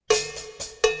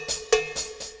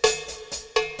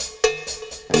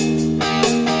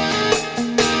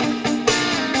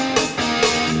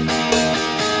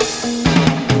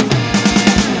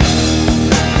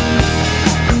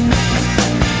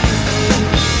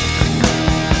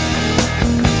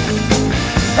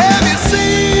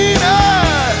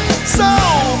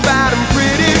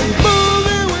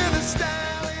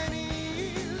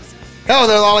Hello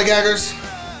there, lollygaggers.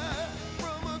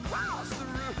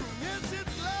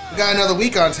 We got another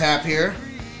week on tap here.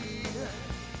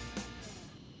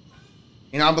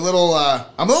 You know, I'm a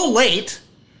little late.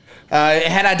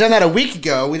 Had I done that a week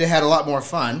ago, we'd have had a lot more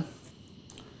fun.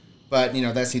 But, you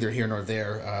know, that's neither here nor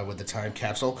there with the time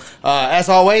capsule. As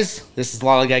always, this is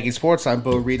Lollygagging Sports. I'm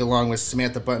Bo Reed along with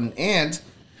Samantha Button and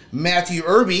Matthew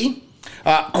Irby.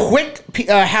 Quick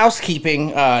housekeeping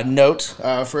note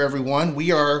for everyone.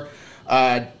 We are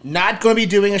not going to be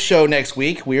doing a show next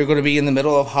week. We are going to be in the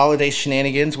middle of holiday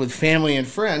shenanigans with family and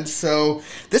friends. So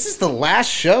this is the last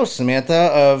show, Samantha,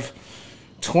 of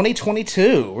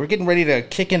 2022. We're getting ready to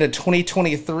kick into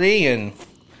 2023 and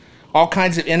all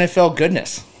kinds of NFL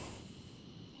goodness.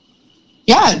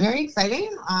 Yeah, very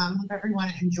exciting. Hope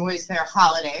everyone enjoys their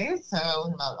holidays. So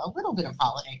a little bit of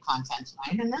holiday content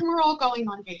tonight, and then we're all going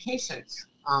on vacation.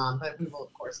 But we will,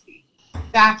 of course, be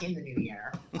back in the new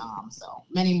year. So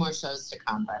many more shows to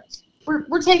come. But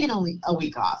we're taking a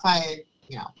week off.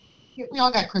 We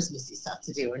all got Christmassy stuff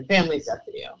to do and family stuff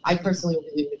to do. I personally will be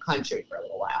leaving the country for a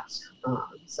little while.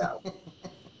 So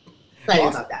excited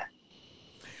about that.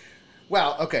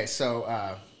 Well, okay,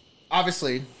 so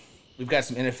obviously we've got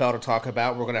some NFL to talk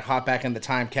about. We're going to hop back in the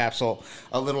time capsule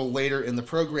a little later in the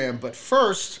program. But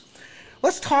first,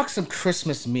 let's talk some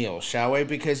Christmas meals, shall we?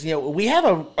 Because, you know, we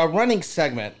have a running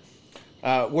segment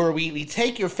where we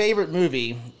take your favorite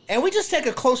movie and we just take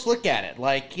a close look at it.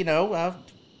 Like, you know,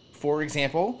 for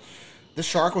example, the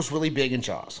shark was really big in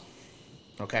Jaws.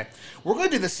 Okay? We're going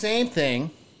to do the same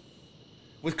thing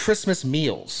with Christmas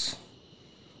meals.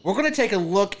 We're going to take a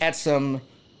look at some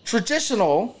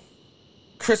traditional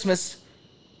Christmas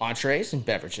entrees and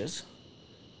beverages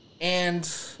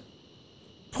and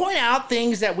point out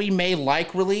things that we may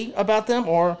like really about them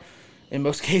or in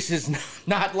most cases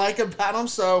not like about them.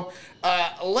 So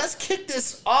let's kick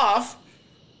this off.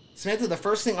 Samantha, the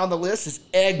first thing on the list is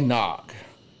eggnog.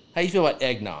 How do you feel about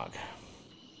eggnog?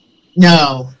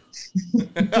 No.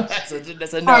 that's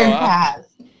a no. Hard pass.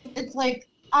 It's like,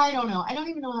 I don't know. I don't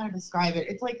even know how to describe it.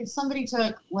 It's like if somebody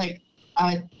took like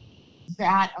a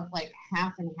vat of like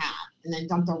half and half and then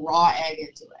dumped a raw egg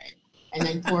into it and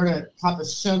then poured a cup of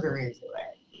sugar into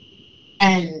it.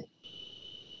 And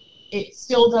it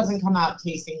still doesn't come out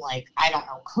tasting like, I don't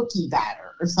know, cookie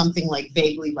batter or something like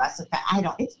vaguely less of that.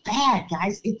 It's bad,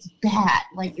 guys. It's bad.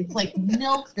 Like, it's like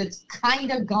milk that's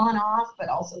kind of gone off, but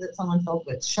also that someone filled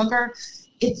with sugar.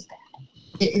 It's bad.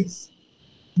 It's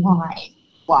why?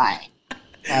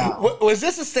 Was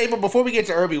this a staple before we get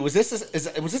to Irby? Was this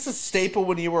a staple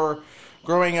when you were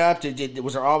growing up?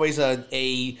 Was there always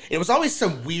it was always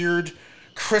some weird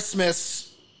Christmas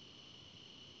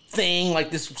thing,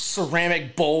 like this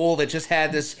ceramic bowl that just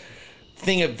had this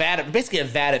thing basically a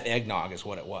vat of eggnog is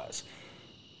what it was.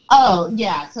 Oh,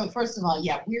 yeah. So first of all,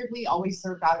 yeah, weirdly always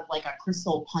served out of like a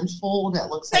crystal punch bowl that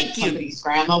looks like somebody's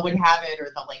grandma would have it,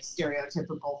 or the like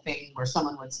stereotypical thing where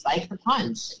someone would spike the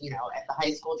punch, you know, at the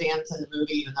high school dance in the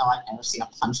movie, even though I've never seen a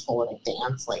punch bowl at a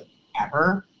dance like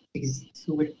ever, because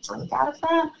who would drink out of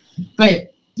that?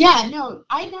 But yeah, no,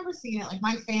 I'd never seen it. Like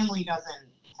my family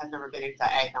have never been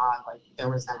into eggnog. Like there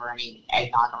was never any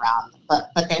eggnog around,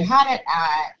 but they had it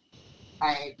at,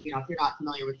 if you're not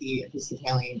familiar with the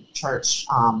Episcopalian Church,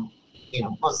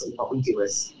 mostly what we do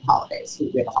is holidays.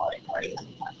 We have a holiday party and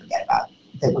we kind of forget about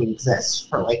that we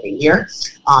exist for like a year,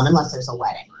 unless there's a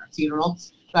wedding or a funeral.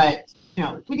 But,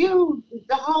 we do,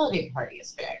 the holiday party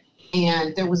is big.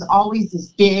 And there was always this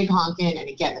big honkin', and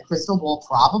again, the crystal bowl,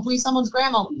 probably someone's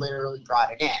grandma literally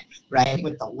brought it in, right?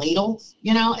 With the ladle,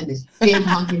 and this big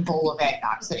honkin' bowl of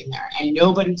eggnog sitting there, and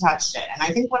nobody touched it. And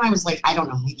I think when I was like, I don't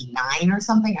know, maybe 9 or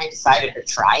something, I decided to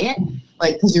try it.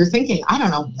 Like, because you're thinking, I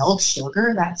don't know, milk,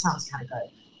 sugar, that sounds kind of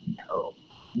good. No,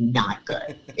 not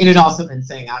good. It had also been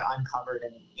sitting out uncovered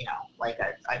in, like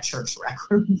a church rec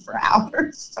room for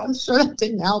hours. So I'm sure that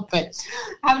didn't help, but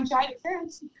haven't tried it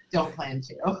since. Don't plan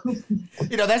to.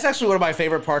 That's actually one of my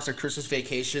favorite parts of Christmas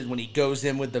Vacation, when he goes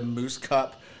in with the moose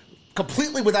cup,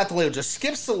 completely without the ladle, just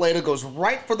skips the ladle, goes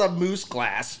right for the moose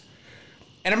glass.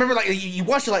 And I remember, like, you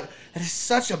watch it like, that is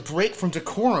such a break from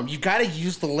decorum. You got to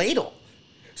use the ladle.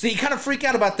 So you kind of freak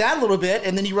out about that a little bit,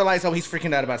 and then you realize, oh, he's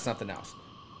freaking out about something else.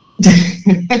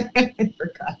 I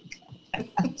forgot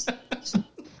about that.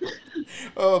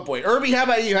 Oh, boy. Irby, how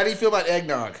about you? How do you feel about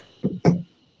eggnog?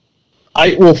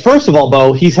 Well, first of all,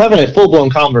 Bo, he's having a full-blown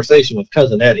conversation with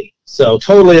Cousin Eddie. So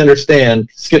totally understand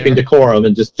skipping decorum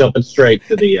and just jumping straight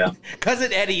to the...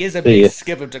 Cousin Eddie is a big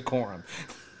skip of decorum.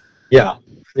 Yeah.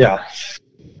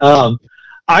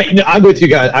 I'm with you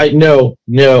guys. I no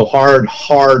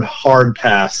hard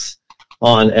pass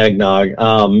on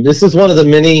eggnog. This is one of the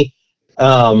many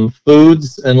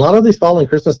foods, and a lot of these fall in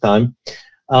Christmas time,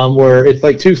 where it's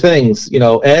like two things.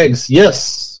 Eggs.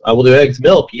 Yes, I will do eggs.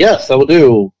 Milk. Yes, I will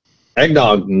do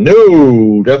eggnog.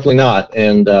 No, definitely not.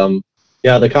 And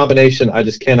the combination, I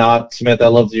just cannot. Samantha, I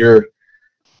love your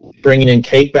bringing in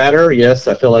cake batter. Yes,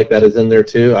 I feel like that is in there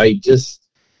too. I just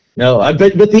but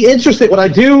the interesting, what I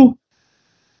do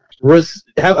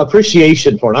have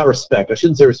appreciation for, not respect. I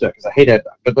shouldn't say respect because I hate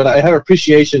eggnog, but I have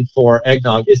appreciation for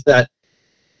eggnog is that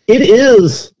it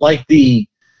is like the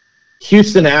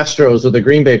Houston Astros or the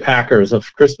Green Bay Packers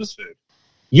of Christmas food.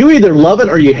 You either love it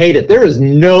or you hate it. There is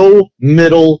no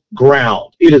middle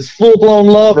ground. It is full-blown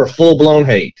love or full-blown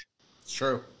hate. It's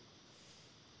true.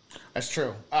 That's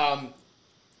true. I'm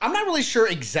not really sure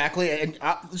exactly, and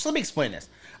just let me explain this.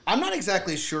 I'm not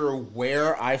exactly sure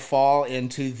where I fall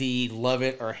into the love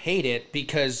it or hate it,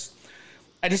 because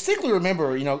I distinctly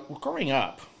remember, growing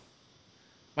up,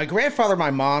 my grandfather,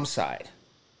 my mom's side,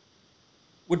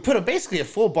 would put basically a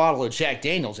full bottle of Jack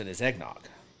Daniels in his eggnog.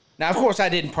 Now, of course, I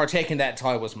didn't partake in that until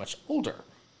I was much older.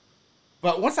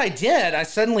 But once I did, I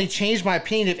suddenly changed my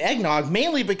opinion of eggnog,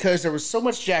 mainly because there was so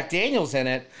much Jack Daniels in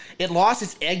it, it lost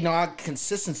its eggnog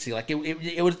consistency. Like,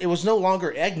 it was no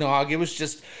longer eggnog, it was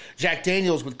just Jack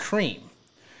Daniels with cream.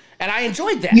 And I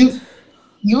enjoyed that.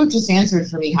 You have just answered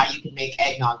for me how you can make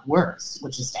eggnog worse,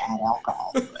 which is to add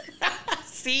alcohol to it.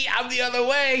 See, I'm the other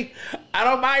way. I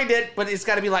don't mind it, but it's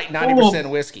got to be like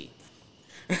 90% whiskey.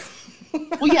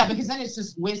 Well, yeah, because then it's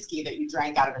just whiskey that you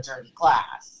drank out of a dirty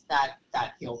glass. That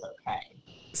feels okay.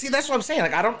 See, that's what I'm saying.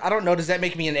 Like, I don't know. Does that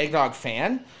make me an eggnog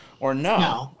fan or no?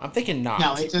 No, I'm thinking not.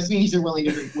 No, it just means you're willing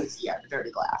to drink whiskey out of a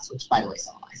dirty glass, which, by the way,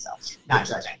 so am myself. Not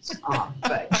judging.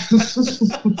 But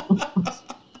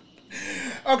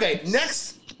okay,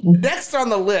 next on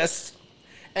the list,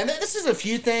 and this is a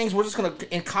few things. We're just going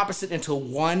to encompass it into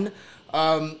one.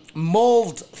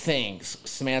 Mold things,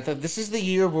 Samantha. This is the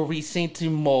year where we seem to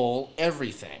mold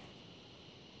everything.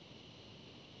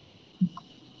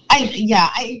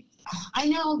 I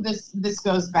know this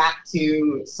goes back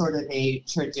to sort of a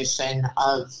tradition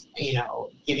of,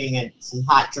 giving some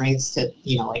hot drinks to,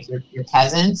 like your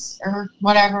peasants or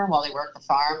whatever while they work the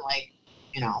farm. Like,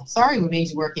 sorry we made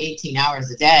you work 18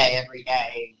 hours a day every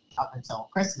day up until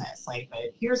Christmas. Like,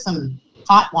 but here's some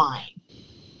hot wine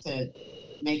to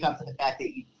make up for the fact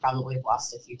that you probably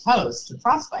lost a few toes to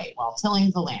frostbite while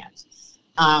tilling the land.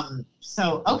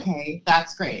 So, okay,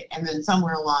 that's great. And then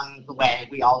somewhere along the way,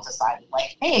 we all decided,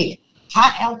 like, hey,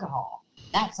 hot alcohol,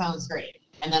 that sounds great.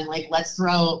 And then, like, let's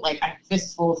throw, like, a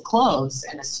fistful of cloves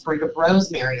and a sprig of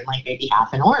rosemary and, like, maybe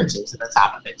half an orange into the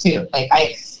top of it, too. Like,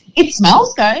 it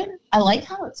smells good. I like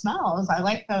how it smells. I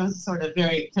like those sort of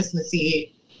very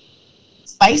Christmassy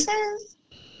spices.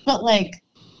 But, like,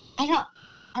 I'm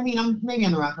maybe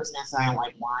I'm the wrong person to say I don't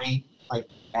like wine, like,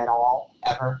 at all,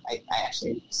 ever. I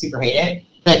actually super hate it.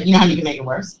 But you know how you can make it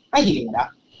worse? By heating it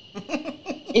up.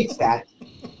 It's bad.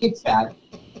 It's bad.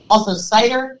 Also,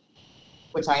 cider,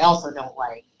 which I also don't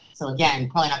like. So again,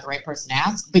 probably not the right person to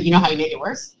ask, but you know how you make it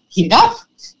worse? Heat it up.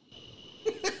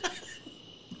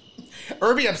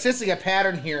 Irby, I'm sensing a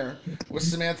pattern here with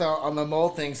Samantha on the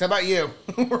mold things. How about you?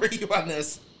 Where are you on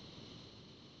this?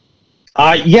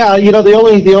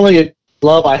 The only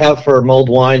love I have for mulled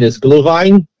wine is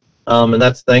Glühwein, and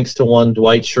that's thanks to one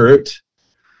Dwight Schrute.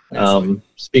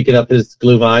 Speaking of his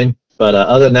Glühwein, but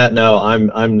other than that, no,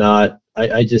 I'm not.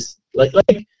 I just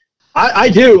I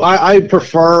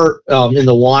prefer in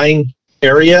the wine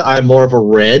area. I'm more of a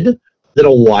red than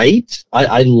a white.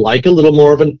 I like a little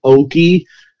more of an oaky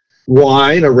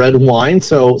wine, a red wine.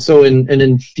 So in an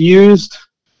infused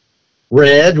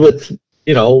red with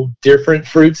different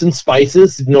fruits and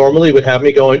spices normally would have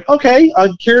me going, okay,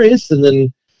 I'm curious, and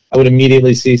then I would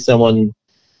immediately see someone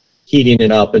heating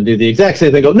it up and do the exact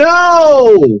same thing. Go,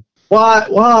 no,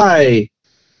 why'd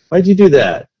you do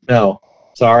that? No,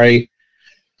 sorry.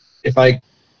 If I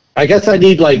guess I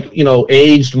need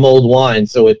aged mulled wine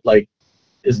so it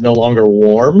is no longer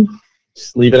warm.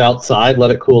 Just leave it outside,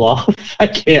 let it cool off. I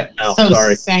can't now. So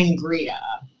sorry. Sangria,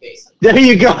 basically. There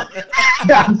you go.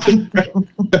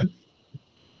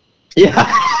 Yeah.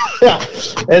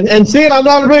 And seeing I'm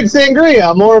not a big sangria,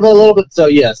 I'm more of a little bit. So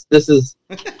yes, this is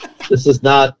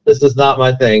not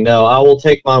my thing. No, I will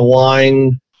take my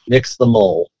wine, mix the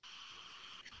mull.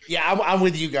 Yeah, I'm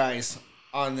with you guys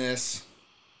on this.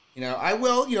 I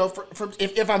will.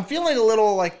 If I'm feeling a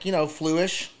little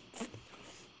fluish,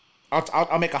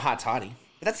 I'll make a hot toddy.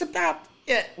 But that's about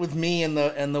it with me and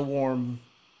the warm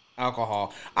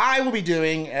alcohol. I will be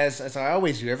doing as I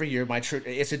always do every year.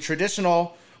 It's a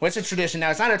traditional. Well, it's a tradition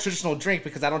now. It's not a traditional drink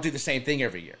because I don't do the same thing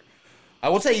every year. I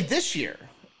will tell you this year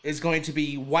is going to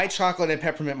be white chocolate and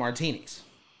peppermint martinis.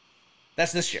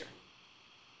 That's this year.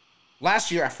 Last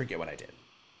year, I forget what I did.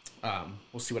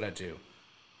 We'll see what I do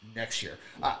next year.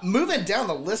 Moving down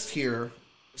the list here,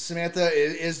 Samantha,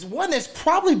 is one that's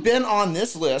probably been on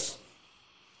this list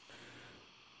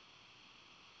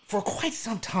for quite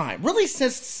some time. Really,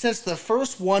 since the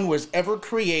first one was ever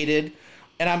created.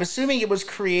 And I'm assuming it was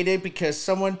created because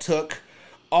someone took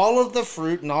all of the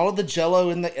fruit and all of the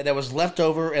Jell-O that was left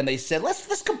over, and they said,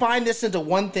 let's combine this into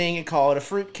one thing and call it a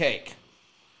fruit cake.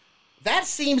 That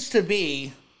seems to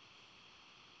be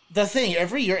the thing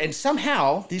every year, and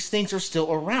somehow these things are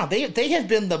still around. They have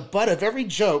been the butt of every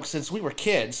joke since we were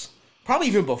kids, probably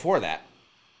even before that,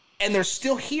 and they're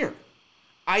still here.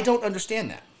 I don't understand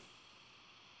that.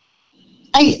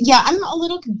 I'm a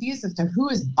little confused as to who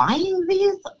is buying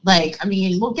these. Like, I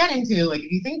mean, we'll get into, like,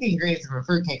 if you think the ingredients of a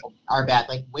fruitcake are bad,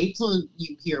 like, wait till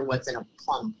you hear what's in a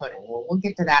plum pudding. We'll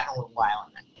get to that in a little while,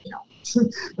 and then,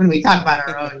 when we talk about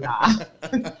our own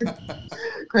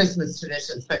Christmas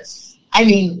traditions. But, I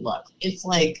mean, look, it's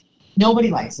like, nobody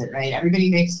likes it, right?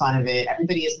 Everybody makes fun of it.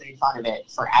 Everybody has made fun of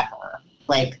it forever.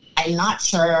 Like, I'm not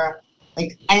sure,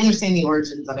 like, I understand the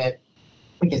origins of it.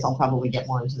 I guess I'll probably get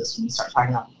more into this when we start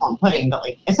talking about the plum pudding, but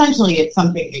like essentially it's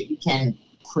something that you can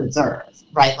preserve,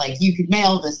 right? Like you could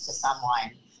mail this to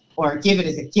someone or give it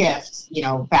as a gift,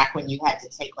 back when you had to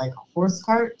take like a horse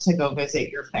cart to go visit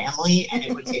your family and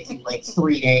it would take you like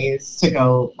 3 days to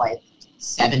go like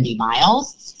 70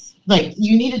 miles. Like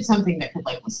you needed something that could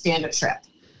like withstand a trip,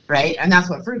 right? And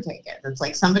that's what fruitcake is. It's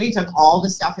like somebody took all the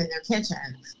stuff in their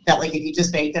kitchen that like if you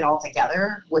just baked it all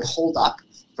together would hold up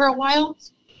for a while.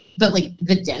 But, like,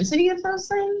 the density of those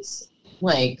things,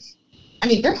 like, I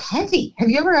mean, they're heavy. Have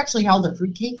you ever actually held a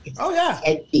fruitcake? It's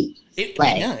heavy.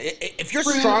 If you're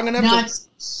strong enough nuts,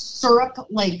 syrup,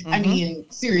 like, I mean,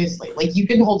 seriously. Like, you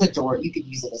can hold a door. You could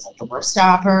use it as a door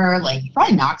stopper. Like, you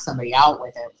probably knock somebody out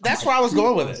with it. That's where I was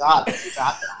going with it. If you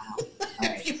dropped it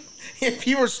on them. If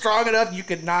you were strong enough, you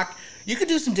could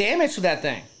do some damage to that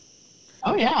thing.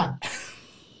 Oh, yeah.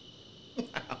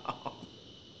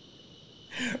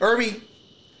 Irby,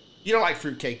 you don't like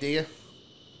fruitcake, do you?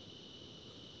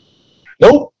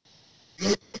 Nope.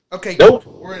 Okay, nope.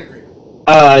 We're in agreement.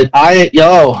 If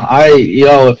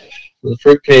the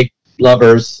fruitcake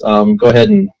lovers, go ahead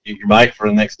and mute your mic for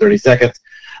the next 30 seconds.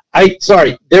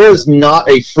 There is not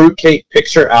a fruitcake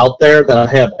picture out there that I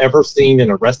have ever seen in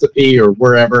a recipe or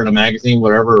wherever in a magazine,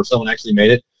 whatever, or someone actually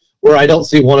made it, where I don't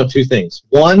see one of two things.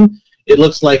 One, it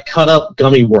looks like cut up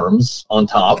gummy worms on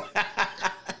top.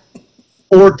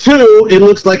 Or two, it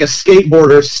looks like a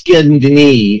skateboarder skinned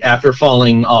knee after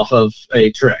falling off of a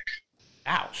trick.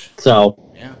 Ouch.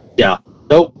 So, yeah.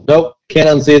 Nope. Can't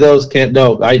unsee those.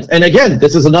 And again,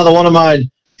 this is another one of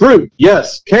mine. Fruit,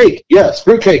 yes. Cake, yes.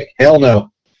 Fruitcake, hell no.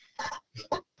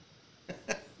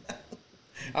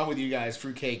 I'm with you guys.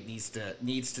 Fruitcake needs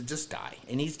to just die.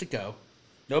 It needs to go.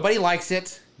 Nobody likes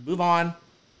it. Move on.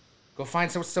 Go find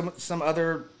some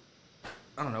other,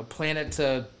 I don't know, planet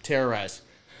to terrorize.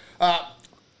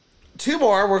 Two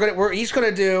more. We're each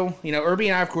gonna do. Irby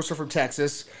and I, of course, are from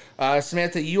Texas.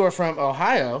 Samantha, you are from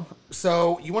Ohio.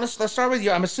 So let's start with you.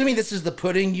 I'm assuming this is the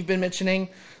pudding you've been mentioning,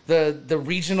 the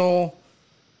regional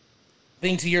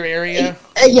thing to your area.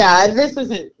 Yeah, this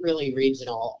isn't really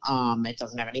regional. It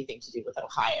doesn't have anything to do with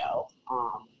Ohio.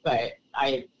 But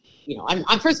I'm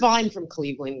first of all, I'm from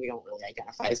Cleveland. We don't really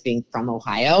identify as being from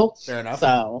Ohio. Fair enough.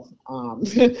 So,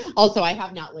 also, I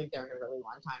have not lived there in a really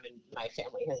long time, and my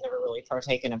family has never really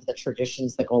partaken of the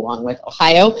traditions that go along with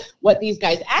Ohio. What these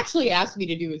guys actually asked me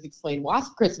to do is explain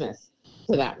Wasp Christmas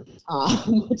to them,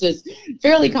 which is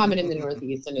fairly common in the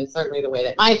Northeast, and is certainly the way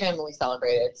that my family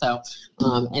celebrated. So,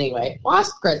 anyway,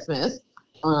 Wasp Christmas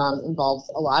involves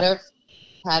a lot of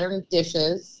patterned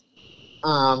dishes,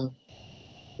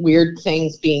 weird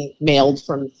things being mailed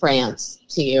from France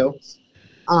to you,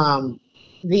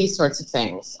 these sorts of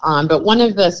things. But one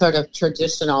of the sort of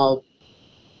traditional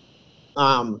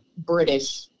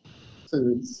British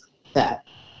foods that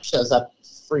shows up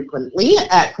frequently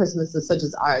at Christmases such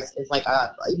as ours is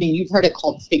you've heard it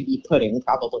called figgy pudding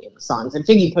probably in the songs, and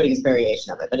figgy pudding is a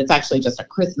variation of it, but it's actually just a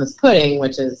Christmas pudding,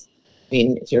 which is,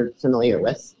 if you're familiar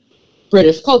with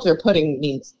British culture, pudding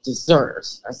means dessert,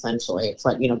 essentially. It's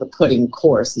like, the pudding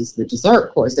course is the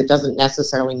dessert course. It doesn't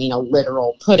necessarily mean a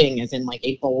literal pudding as in like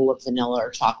a bowl of vanilla or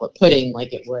chocolate pudding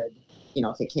like it would,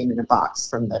 if it came in a box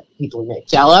from the people who make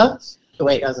Jell-O, the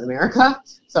way it does in America.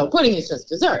 So pudding is just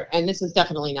dessert. And this is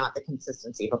definitely not the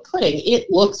consistency of a pudding.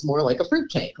 It looks more like a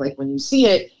fruitcake. Like when you see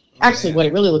it, actually what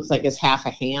it really looks like is half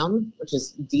a ham, which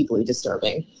is deeply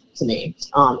disturbing to me.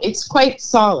 It's quite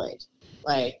solid.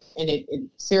 And it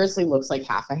seriously looks like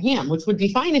half a ham, which would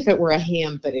be fine if it were a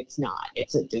ham, but it's not.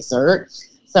 It's a dessert.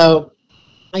 So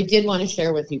I did want to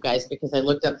share with you guys because I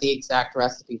looked up the exact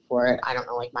recipe for it. I don't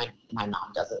know, like my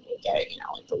mom doesn't get it,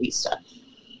 like the least to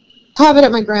have it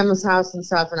at my grandma's house and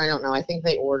stuff. And I don't know. I think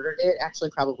they ordered it actually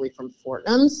probably from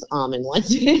Fortnum's in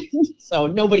London. So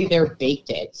nobody there baked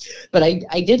it. But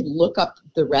I did look up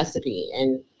the recipe.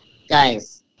 And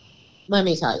guys, let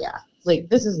me tell you, like,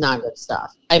 this is not good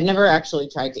stuff. I've never actually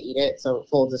tried to eat it. So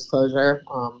full disclosure,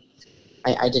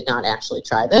 I did not actually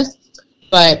try this.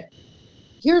 But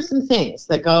here are some things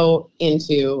that go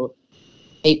into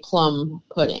a plum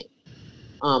pudding.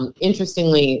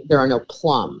 Interestingly, there are no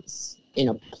plums in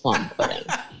a plum pudding.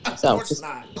 So just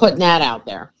putting that out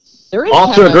there. There is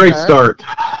off to a great start.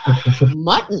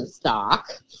 Mutton stock,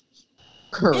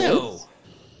 currants,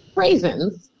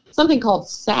 raisins, something called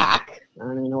sack. I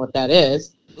don't even know what that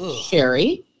is. Ugh.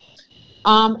 Sherry.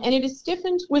 And it is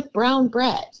stiffened with brown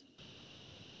bread.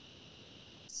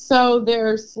 So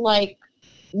there's like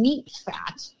meat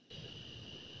fat,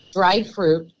 dried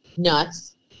fruit,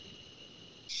 nuts,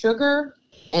 sugar,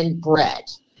 and bread.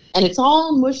 And it's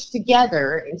all mushed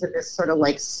together into this sort of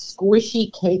like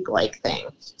squishy cake-like thing.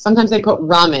 Sometimes they put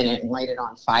rum in it and light it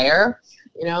on fire,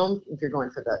 if you're going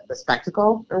for the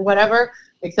spectacle or whatever.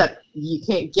 Except you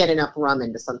can't get enough rum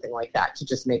into something like that to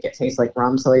just make it taste like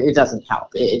rum. So it doesn't help.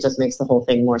 It just makes the whole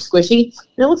thing more squishy.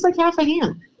 And it looks like half a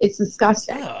ham. It's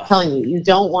disgusting. I'm telling you, you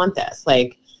don't want this.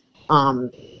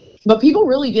 But people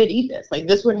really did eat this. Like,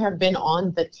 this would have been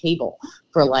on the table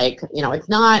for, it's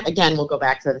not, again, we'll go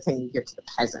back to the thing you give to the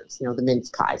peasants, the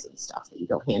mince pies and stuff that you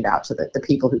go hand out to the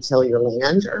people who till your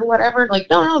land or whatever. Like,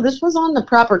 no, this was on the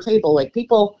proper table. Like,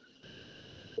 people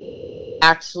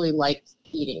actually liked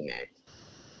eating it.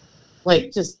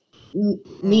 Like, just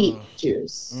meat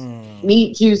juice.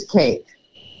 Meat juice cake.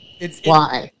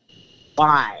 Why?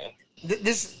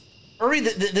 This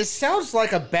sounds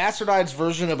like a bastardized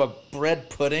version of a bread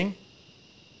pudding.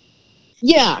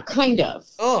 Yeah, kind of.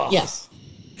 Oh, yes.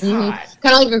 Mm-hmm.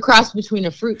 Kind of like a cross between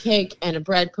a fruit cake and a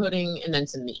bread pudding, and then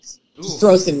some meat. Just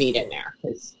throw some meat in there, of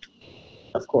course.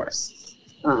 Of course.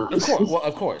 Well,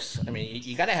 of course. I mean,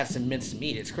 you got to have some minced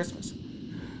meat. It's Christmas.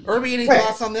 Irby, any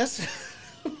thoughts on this?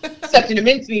 Except in a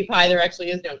mincemeat pie, there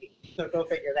actually is no meat. So go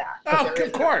figure that. Oh,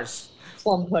 of course.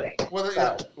 Plum pudding. Well,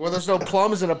 there's no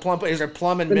plums in a plum pudding. Is there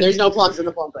plum in mincemeat? There's no plums in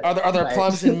the plum pudding. Are there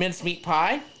plums in mincemeat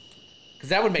pie? Because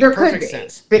that would make perfect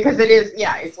sense. Because it is,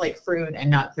 it's like fruit and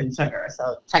nuts and sugar.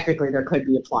 So technically there could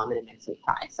be a plum in a mincemeat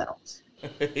pie. So.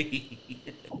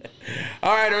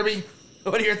 All right, Irby.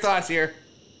 What are your thoughts here?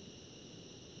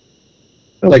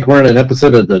 I feel like we're in an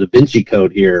episode of the Da Vinci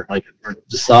Code here. Like, we're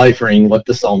deciphering what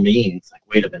this all means. Like,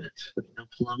 wait a minute. There's no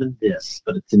plum in this,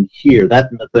 but it's in here.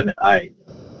 That and the thing.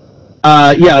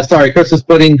 Christmas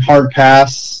pudding, hard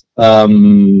pass.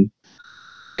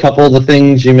 Couple of the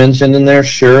things you mentioned in there,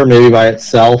 sure, maybe by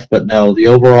itself, but no, the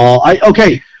overall.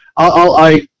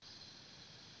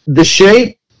 The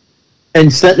shape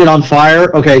and setting it on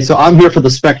fire. Okay, so I'm here for the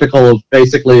spectacle of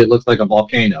basically it looks like a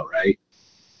volcano, right?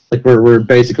 Like we're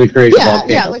basically creating a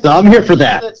volcano. Yeah, like so I'm here for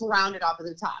that. It's rounded off at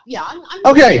the top. Yeah, I'm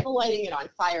okay. Lighting it on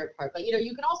fire part, but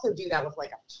you can also do that with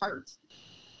like a tart.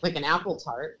 Like an apple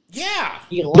tart. Yeah.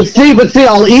 But see,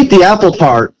 I'll eat the apple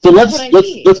tart. So let's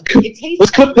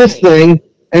cook this thing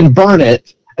and burn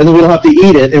it, and then we don't have to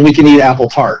eat it, and we can eat apple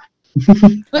tart.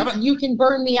 But you can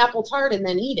burn the apple tart and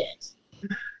then eat it.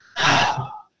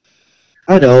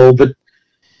 I know, but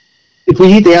if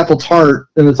we eat the apple tart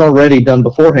and it's already done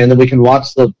beforehand, then we can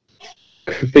watch the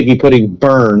figgy pudding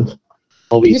burn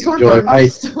while we enjoy. I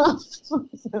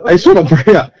sort of,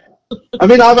 yeah. I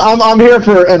mean, I'm here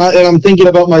for, and I'm thinking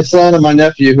about my son and my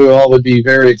nephew, who all would be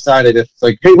very excited if it's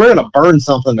like, hey, we're gonna burn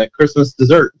something at Christmas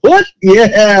dessert. What?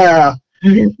 Yeah,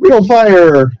 real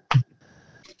fire.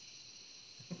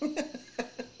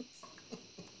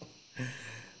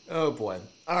 Oh boy!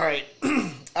 All right,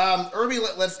 Irby,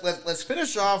 let's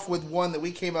finish off with one that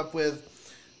we came up with,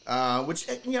 which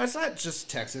it's not just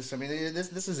Texas. I mean,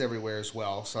 this is everywhere as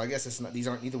well. So I guess it's not.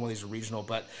 Neither one of these are regional,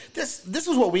 but this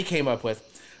is what we came up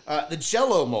with. The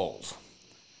Jell-O mold.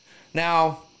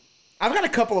 Now, I've got a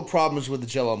couple of problems with the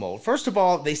Jell-O mold. First of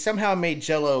all, they somehow made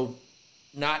Jell-O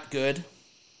not good.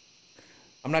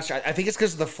 I'm not sure. I think it's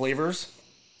because of the flavors.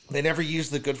 They never use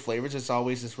the good flavors. It's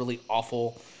always this really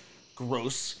awful,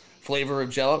 gross flavor of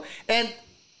Jell-O. And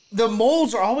the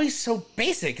molds are always so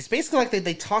basic. It's basically like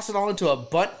they toss it all into a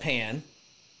butt pan,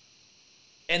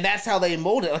 and that's how they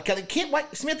mold it. Like,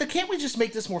 Samantha, can't we just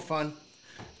make this more fun?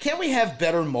 Can't we have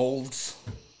better molds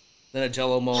than a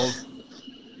Jell-O mold?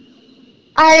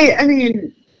 I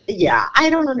mean, yeah, I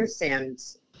don't understand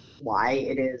why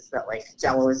it is that like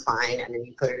Jell-O is fine and then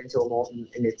you put it into a mold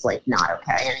and it's like not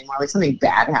okay anymore. Like something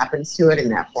bad happens to it in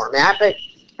that format. But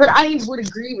But I would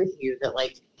agree with you that,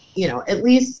 like, you know, at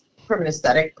least from an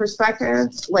aesthetic perspective,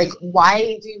 like,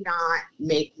 why do you not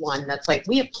make one that's like,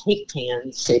 we have cake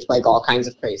pans shaped like all kinds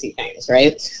of crazy things,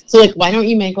 right? So, like, why don't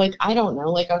you make, like, I don't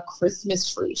know, like a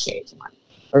Christmas tree shaped one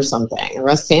or something, or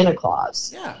a Santa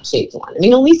Claus shaped one? I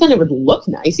mean, at least then it would look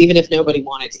nice, even if nobody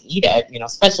wanted to eat it, you know,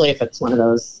 especially if it's one of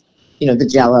those, you know, the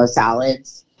Jell-O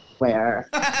salads where,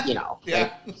 you know,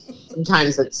 like,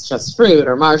 sometimes it's just fruit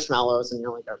or marshmallows and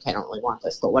you're like, okay, I don't really want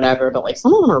this, but whatever. But like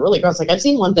some of them are really gross. Like I've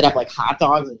seen ones that have like hot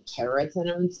dogs and carrots in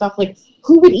them and stuff. Like,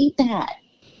 who would eat that?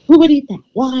 Who would eat that?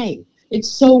 Why? It's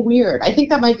so weird. I think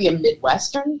that might be a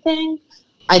Midwestern thing.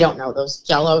 I don't know. Those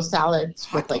Jell-O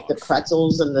salads with like the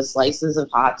pretzels and the slices of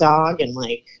hot dog and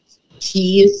like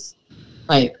cheese.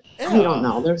 Like, I don't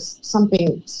know. There's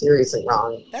something seriously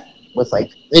wrong with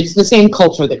like, it's the same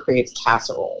culture that creates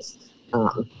casseroles,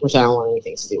 which I don't want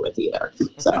anything to do with either.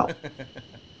 So,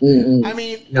 I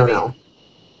mean, no.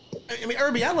 I mean,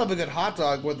 Irby, I love a good hot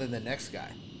dog more than the next guy,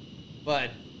 but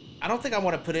I don't think I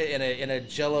want to put it in a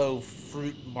Jell-O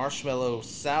fruit marshmallow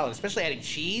salad, especially adding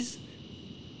cheese.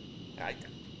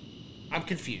 I'm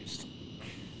confused.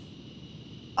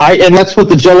 And that's what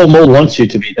the Jell-O mold wants you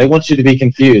to be. They want you to be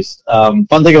confused. Fun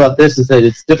thing about this is that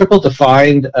it's difficult to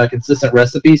find consistent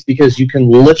recipes because you can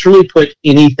literally put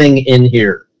anything in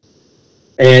here.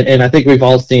 And I think we've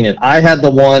all seen it. I had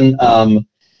the one,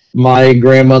 my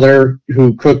grandmother,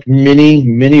 who cooked many,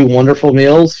 many wonderful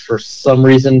meals, for some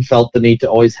reason felt the need to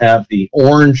always have the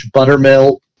orange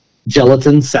buttermilk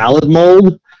gelatin salad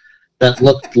mold that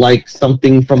looked like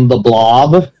something from the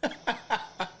Blob.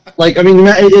 Like, I mean,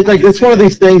 it's like, it's one of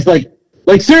these things, like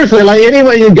seriously, like,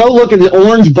 anyway, you go look at the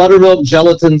orange buttermilk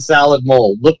gelatin salad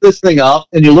mold. Look this thing up,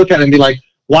 and you look at it and be like,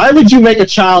 why would you make a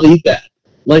child eat that?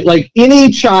 Like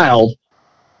any child,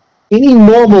 any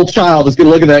normal child is going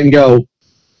to look at that and go,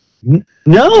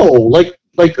 no. Like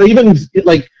even,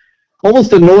 like,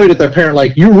 almost annoyed at their parent,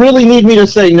 like, you really need me to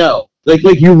say no. Like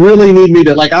you really need me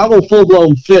to, like, I will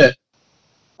full-blown fit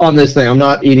on this thing. I'm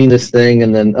not eating this thing,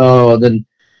 and then,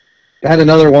 I had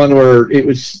another one where it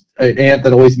was an aunt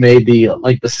that always made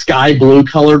the sky blue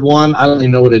colored one. I don't even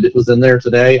know what it was in there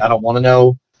today. I don't want to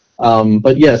know.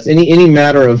 But yes, any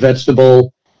matter of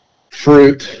vegetable,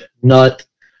 fruit, nut,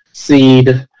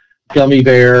 seed, gummy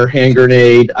bear, hand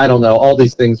grenade, I don't know. All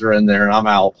these things are in there, and I'm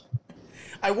out.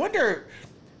 I wonder.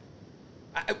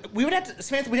 We would have to,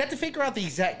 Samantha. We'd have to figure out the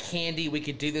exact candy we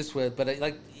could do this with. But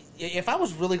like, if I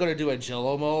was really going to do a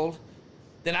Jell-O mold,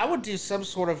 then I would do some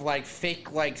sort of like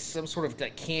fake, like some sort of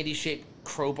like candy-shaped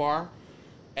crowbar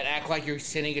and act like you're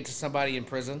sending it to somebody in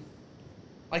prison.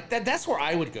 Like that's where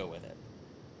I would go with it.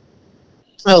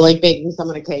 Oh, like baking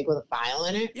someone a cake with a file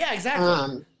in it? Yeah,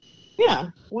 exactly. Yeah,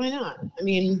 why not? I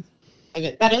mean,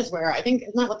 that is where, I think,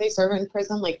 isn't that what they serve in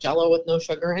prison? Like Jell-O with no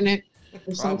sugar in it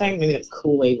or something? Maybe it's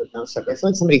Kool-Aid with no sugar. I feel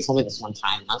like somebody told me this one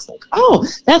time, and I was like, oh,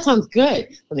 that sounds good.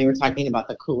 When they were talking about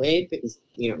the Kool-Aid, because,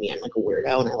 you know me, I'm like a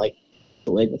weirdo, and I like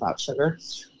Kool-Aid without sugar.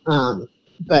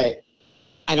 But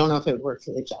I don't know if it would work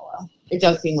for the Jell-O. It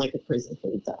does seem like a prison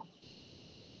food, though.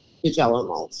 The Jell-O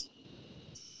molds.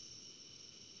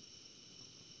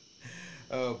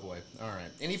 Oh, boy. All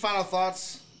right. Any final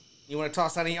thoughts? You want to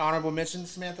toss out any honorable mentions,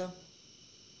 Samantha?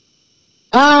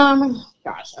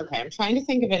 Gosh, okay. I'm trying to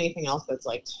think of anything else that's,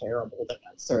 like, terrible that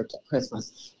got served at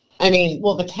Christmas. I mean,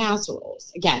 well, the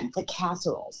casseroles. Again, the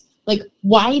casseroles. Like,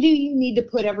 why do you need to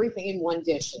put everything in one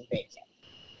dish and bake it?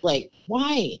 Like,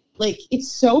 why? Like,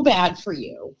 it's so bad for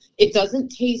you. It doesn't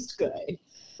taste good.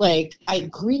 Like,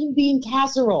 green bean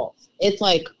casserole. It's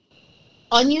like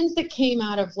onions that came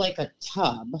out of, like, a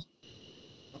tub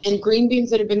and green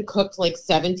beans that have been cooked, like,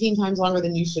 17 times longer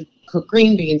than you should cook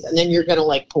green beans, and then you're going to,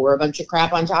 like, pour a bunch of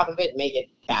crap on top of it and make it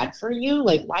bad for you?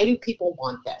 Like, why do people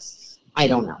want this? I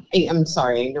don't know. I'm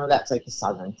sorry. I know that's like the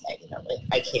Southern thing. You know, like,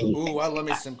 I can't eat. Ooh, I love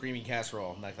me some creamy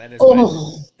casserole. Like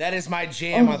that is my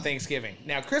jam on Thanksgiving.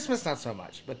 Now Christmas not so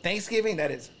much, but Thanksgiving that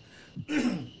is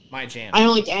my jam. I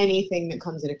don't like anything that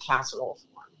comes in a casserole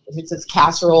form. If it says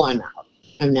casserole, I'm out.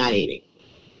 I'm not eating.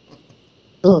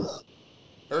 Ugh.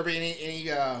 Irby, any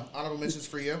honorable mentions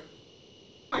for you?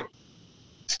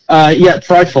 Yeah,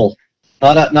 trifle.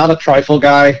 Not a trifle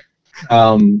guy.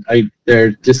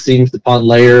 There just seems upon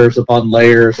layers upon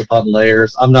layers upon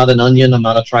layers. I'm not an onion. I'm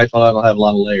not a trifle. I don't have a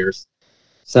lot of layers.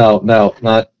 So no,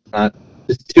 not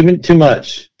just too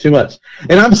much.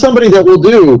 And I'm somebody that will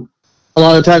do. A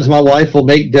lot of times, my wife will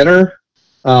make dinner,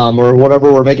 or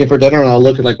whatever we're making for dinner, and I'll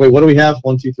look at like, wait, what do we have?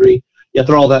 1, 2, 3. Yeah,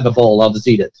 throw all that in a bowl. I'll just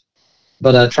eat it.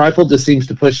 But trifle just seems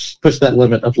to push that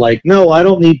limit of like, no, I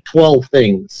don't need 12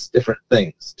 things, different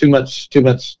things. Too much.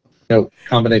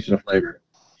 Combination of flavor.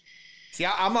 See,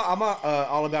 I'm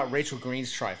all about Rachel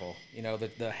Green's trifle. You know,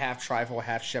 the half trifle,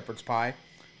 half shepherd's pie.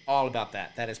 All about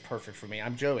that. That is perfect for me.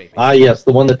 I'm Joey. Ah, yes,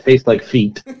 the one that tastes like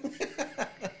feet.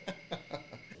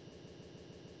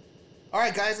 All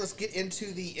right, guys, let's get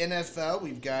into the NFL.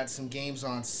 We've got some games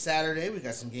on Saturday. We've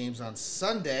got some games on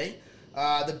Sunday.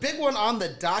 The big one on the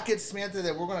docket, Samantha,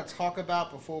 that we're going to talk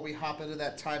about before we hop into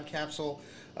that time capsule,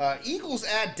 Eagles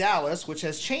at Dallas, which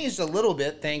has changed a little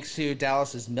bit thanks to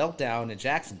Dallas's meltdown in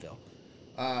Jacksonville.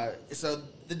 So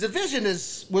the division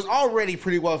was already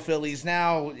pretty well Phillies.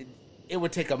 Now it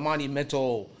would take a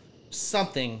monumental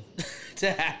something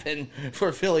to happen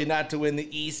for Philly not to win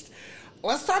the East.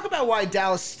 Let's talk about why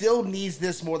Dallas still needs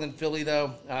this more than Philly,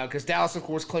 though, because Dallas, of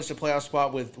course, clinched a playoff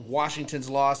spot with Washington's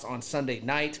loss on Sunday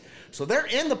night. So they're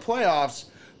in the playoffs,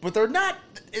 but they're not.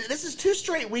 This is 2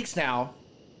 straight weeks now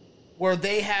where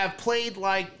they have played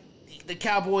like the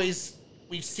Cowboys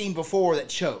we've seen before that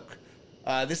choke.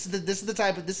 This is the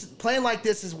type of playing like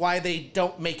this is why they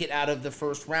don't make it out of the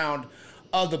first round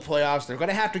of the playoffs. They're going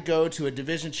to have to go to a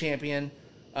division champion.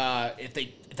 If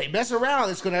they mess around,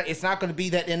 it's not going to be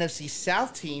that NFC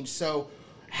South team. So,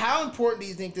 how important do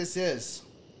you think this is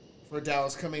for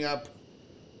Dallas coming up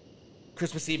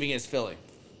Christmas Eve against Philly?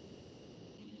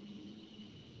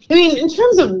 I mean, in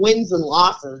terms of wins and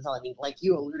losses, I mean, like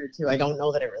you alluded to, I don't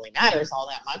know that it really matters all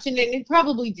that much, and it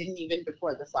probably didn't even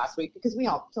before this last week because Philly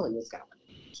was going to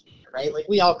win, right? Like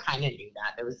we all kind of knew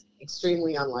that. It was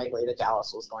extremely unlikely that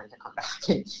Dallas was going to come back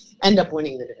and end up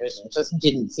winning the division. It just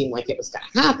didn't seem like it was going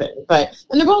to happen.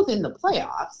 And they're both in the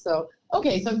playoffs, so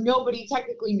okay, so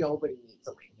technically nobody needs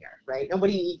a win here, right?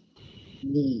 Nobody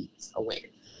needs a win,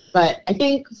 but I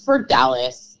think for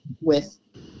Dallas with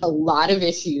a lot of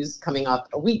issues coming up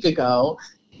a week ago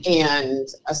and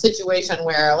a situation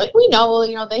where, like, we know,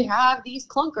 they have these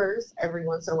clunkers every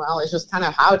once in a while. It's just kind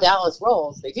of how Dallas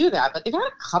rolls. They do that, but they've had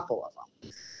a couple of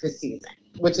them this season,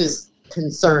 which is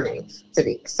concerning to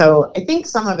me. So I think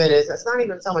some of it is, it's not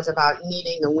even so much about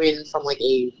needing the win from, like,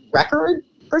 a record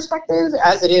perspective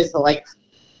as it is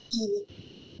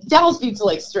Dallas needs to,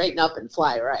 like, straighten up and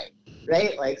fly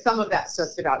right? Like, some of that's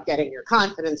just about getting your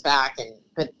confidence back,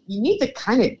 but you need to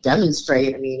kind of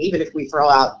demonstrate. I mean, even if we throw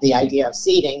out the idea of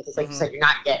seeding, because like you said, you're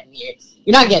not getting the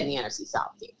NFC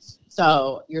South team.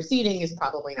 So your seeding is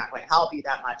probably not going to help you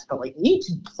that much, but like you need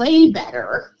to play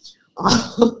better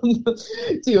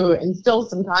to instill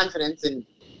some confidence in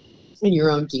your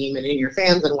own team and in your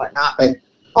fans and whatnot. But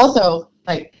also,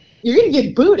 like, you're going to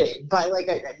get booted by like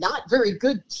a not very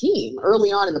good team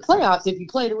early on in the playoffs if you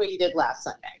play the way you did last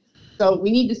Sunday. So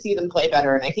we need to see them play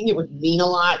better, and I think it would mean a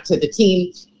lot to the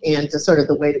team and to sort of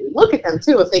the way that we look at them,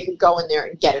 too, if they could go in there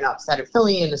and get an upset of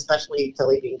Philly, and especially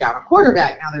Philly being down a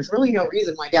quarterback. Now, there's really no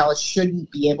reason why Dallas shouldn't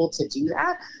be able to do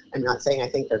that. I'm not saying I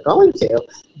think they're going to,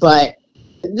 but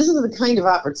this is the kind of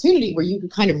opportunity where you can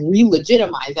kind of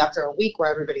re-legitimize after a week where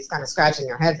everybody's kind of scratching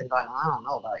their heads and going, well, I don't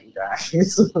know about you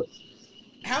guys.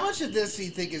 How much of this do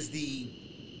you think is the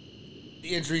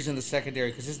injuries in the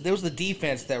secondary? Because there was the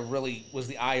defense that really was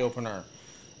the eye opener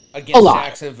against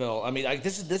Jacksonville. I mean, like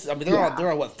this. I mean,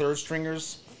 they're on what, third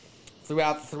stringers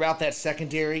throughout that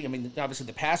secondary. I mean, obviously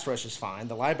the pass rush is fine,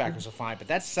 the linebackers are fine, but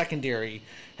that secondary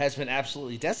has been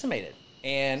absolutely decimated.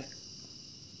 And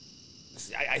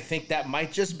I think that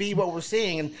might just be what we're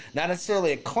seeing, and not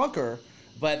necessarily a clunker,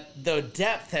 but the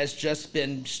depth has just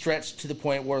been stretched to the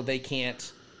point where they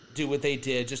can't do what they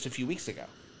did just a few weeks ago.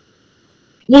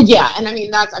 Well, yeah, and I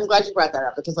mean, I'm glad you brought that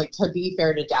up because, like, to be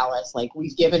fair to Dallas, like,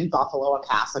 we've given Buffalo a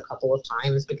pass a couple of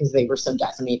times because they were so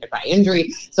decimated by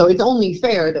injury. So it's only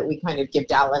fair that we kind of give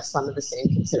Dallas some of the same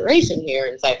consideration here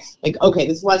and say, like, okay,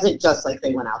 this wasn't just like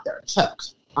they went out there and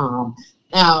choked.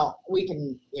 Now, we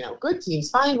can, good teams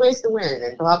find ways to win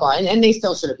and blah, blah, and they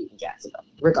still should have beaten Jacksonville,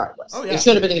 regardless. Oh, yeah. They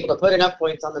should have been able to put enough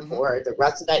points on the board. The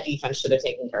rest of that defense should have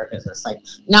taken care of business. Like,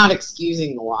 not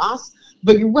excusing the loss.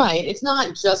 But you're right. It's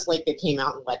not just like they came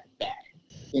out and let the bed,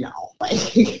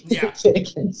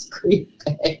 against Green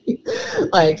Bay.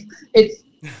 Like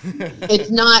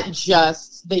it's not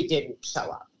just they didn't show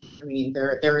up. I mean,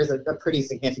 there is a pretty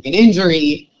significant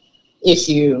injury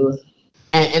issue,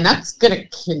 and that's going to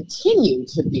continue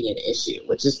to be an issue,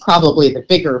 which is probably the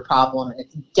bigger problem, and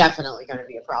it's definitely going to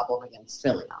be a problem against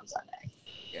Philly on Sunday.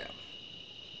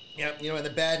 Yeah, and the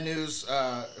bad news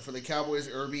for the Cowboys,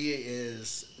 Irby,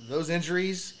 is those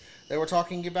injuries that we're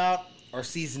talking about are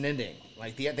season-ending.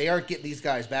 Like, they aren't getting these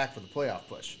guys back for the playoff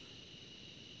push.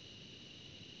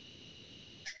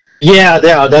 Yeah,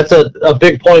 that's a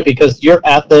big point because you're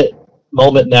at the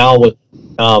moment now with,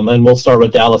 and we'll start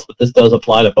with Dallas, but this does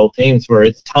apply to both teams, where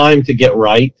it's time to get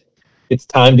right. It's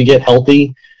time to get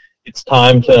healthy. it's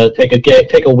time to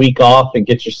take a week off and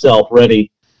get yourself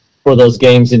ready for those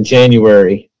games in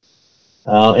January.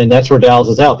 And that's where Dallas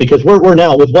is out, because we're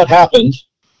now with what happened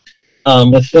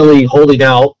with Philly holding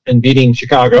out and beating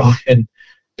Chicago and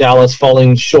Dallas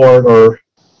falling short, or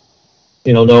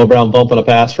Noah Brown bumping a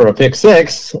pass for a pick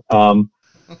six.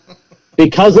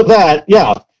 Because of that,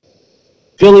 yeah,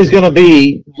 Philly's going to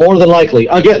be more than likely.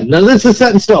 Again, none of this is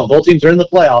set in stone. Both teams are in the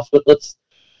playoffs, but let's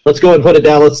go ahead and put it.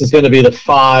 Dallas is going to be the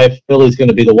 5. Philly's going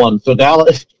to be the 1. So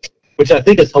Dallas, which I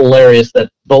think is hilarious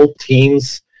that both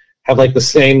teams have like the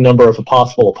same number of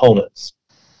possible opponents.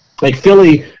 Like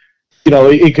Philly,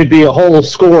 it could be a whole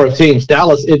score of teams.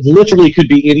 Dallas, it literally could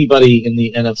be anybody in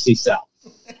the NFC South.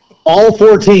 All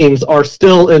 4 teams are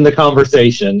still in the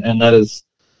conversation, and that is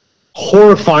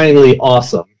horrifyingly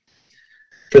awesome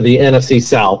for the NFC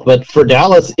South. But for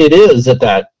Dallas, it is at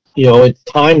that, it's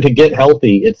time to get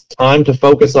healthy. It's time to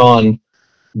focus on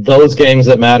those games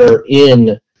that matter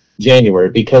in January,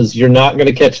 because you're not going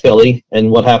to catch Philly, and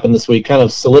what happened this week kind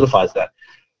of solidifies that.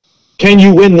 Can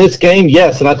you win this game?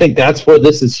 Yes, and I think that's where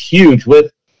this is huge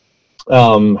with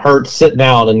Hurts sitting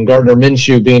out and Gardner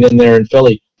Minshew being in there in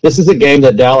Philly. This is a game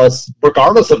that Dallas,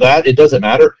 regardless of that, it doesn't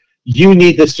matter. You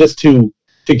need this just to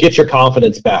get your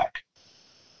confidence back.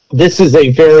 This is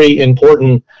a very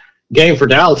important game for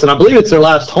Dallas, and I believe it's their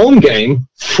last home game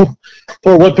for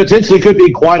what potentially could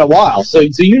be quite a while. So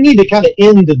you need to kind of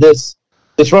end this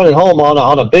run at home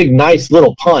on a big, nice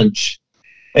little punch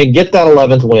and get that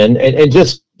 11th win and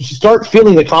just start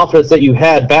feeling the confidence that you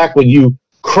had back when you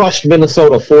crushed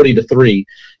Minnesota 40-3,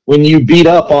 when you beat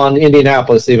up on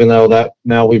Indianapolis, even though that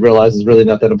now we realize is really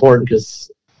not that important because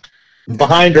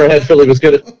behind our head, Philly was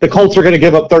good. The Colts are going to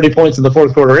give up 30 points in the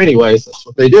fourth quarter anyways. That's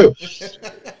what they do.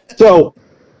 So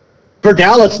for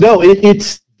Dallas, no,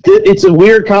 it's a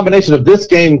weird combination of this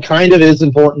game kind of is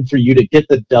important for you to get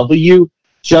the W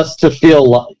just to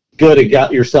feel good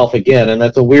about yourself again. And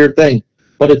that's a weird thing.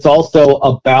 But it's also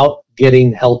about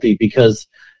getting healthy, because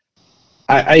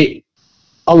a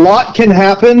lot can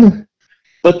happen,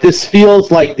 but this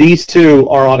feels like these two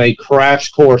are on a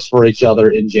crash course for each other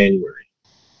in January.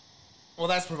 Well,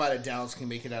 that's provided Dallas can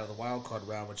make it out of the wild card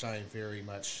round, which I am very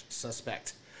much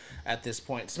suspect at this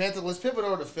point. Samantha, let's pivot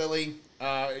over to Philly.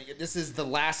 This is the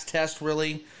last test,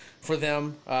 really, for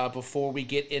them before we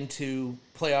get into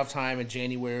playoff time in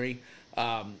January.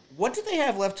 What do they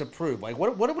have left to prove? Like,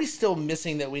 what are we still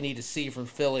missing that we need to see from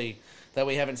Philly that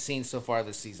we haven't seen so far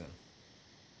this season?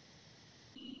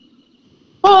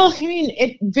 Well, I mean,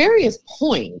 at various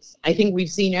points, I think we've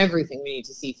seen everything we need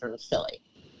to see from Philly.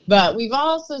 But we've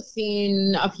also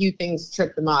seen a few things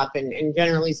trip them up, and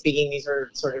generally speaking, these are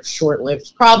sort of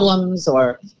short-lived problems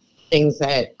or things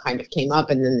that kind of came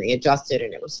up and then they adjusted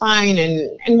and it was fine.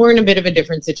 And we're in a bit of a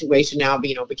different situation now,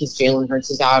 because Jalen Hurts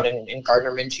is out and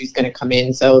Gardner Minshew is going to come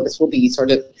in. So this will be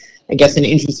sort of, I guess, an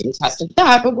interesting test of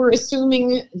that. But we're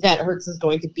assuming that Hurts is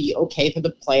going to be okay for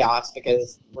the playoffs,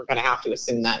 because we're going to have to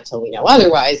assume that until we know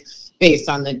otherwise, based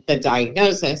on the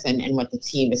diagnosis and what the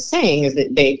team is saying is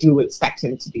that they do expect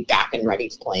him to be back and ready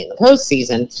to play in the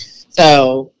postseason.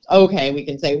 So, okay, we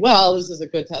can say, well, this is a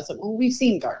good test. Well, we've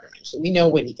seen Gardner Minshew. We know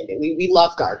what he can do. We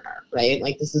love Gardner, right?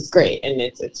 Like, this is great, and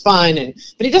it's fun,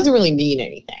 but it doesn't really mean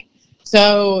anything.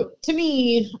 So, to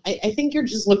me, I think you're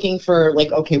just looking for,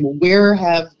 like, okay, well, where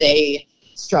have they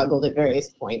struggled at various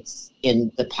points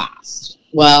in the past?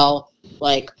 Well,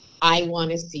 like, I want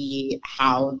to see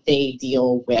how they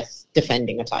deal with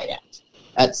defending a tight end.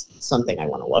 That's something I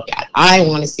want to look at. I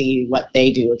want to see what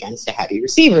they do against a heavy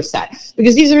receiver set,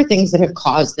 because these are things that have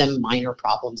caused them minor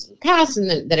problems in the past and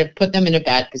that have put them in a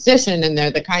bad position. And they're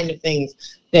the kind of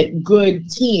things that good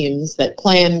teams that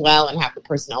plan well and have the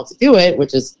personnel to do it,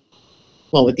 which is,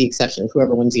 well, with the exception of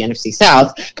whoever wins the NFC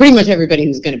South, pretty much everybody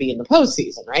who's going to be in the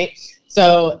postseason, right?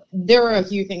 So there are a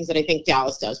few things that I think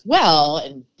Dallas does well,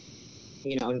 and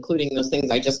including those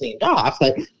things I just named off,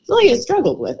 that Philly has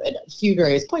struggled with at a few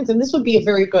various points. And this would be a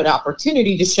very good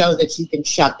opportunity to show that you can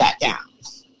shut that down.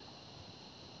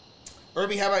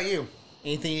 Irby, how about you?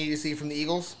 Anything you need to see from the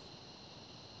Eagles?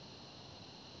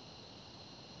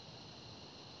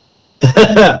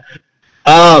 Man,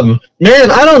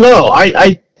 I don't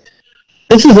know.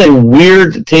 This is a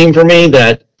weird team for me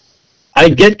that I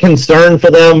get concerned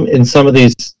for them in some of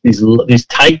these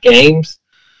tight games,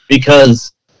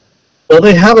 because well,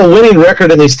 they have a winning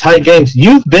record in these tight games.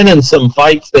 You've been in some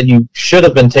fights that you should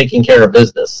have been taking care of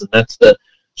business, and that's the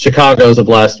Chicago's of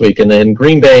last week, and then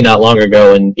Green Bay not long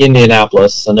ago, in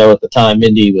Indianapolis. I know at the time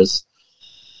Indy was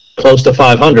close to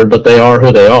 500, but they are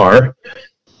who they are.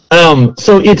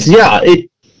 So it's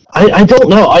I don't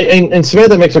know. And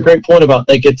Samantha makes a great point about,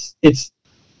 like, it's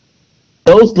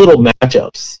those little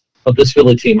matchups of this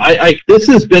Philly team. This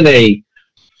has been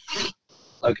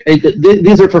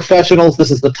these are professionals.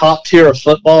 This is the top tier of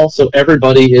football, so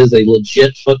everybody is a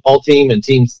legit football team, and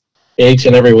teams each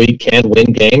and every week can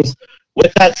win games.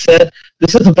 With that said,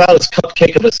 this is about as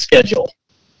cupcake of a schedule.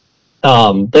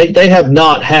 They have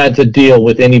not had to deal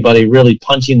with anybody really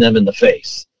punching them in the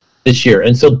face this year,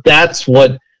 and so that's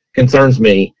what concerns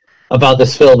me about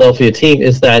this Philadelphia team,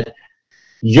 is that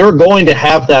you're going to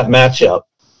have that matchup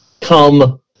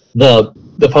come the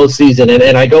postseason.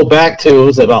 And I go back to, it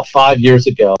was about 5 years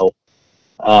ago,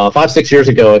 6 years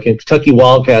ago, a Kentucky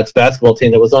Wildcats basketball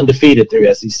team that was undefeated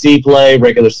through SEC play,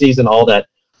 regular season, all that,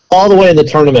 all the way in the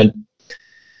tournament.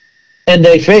 And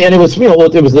it was,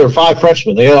 it was their 5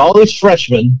 freshmen. They had all these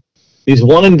freshmen, these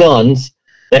one and dones.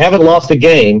 They haven't lost a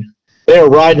game. They are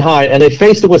riding high, and they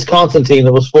faced a Wisconsin team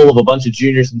that was full of a bunch of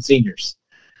juniors and seniors.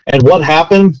 And what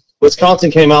happened?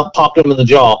 Wisconsin came out, popped them in the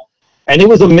jaw. And it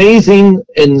was amazing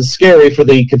and scary for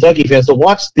the Kentucky fans to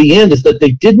watch the end, is that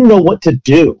they didn't know what to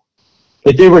do.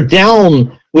 Like, they were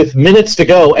down with minutes to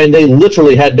go, and they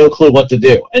literally had no clue what to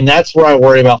do. And that's where I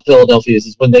worry about Philadelphia,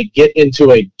 is when they get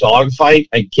into a dogfight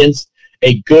against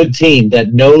a good team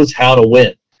that knows how to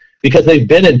win. Because they've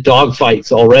been in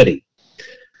dogfights already.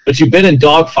 But you've been in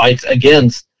dogfights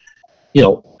against,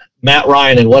 Matt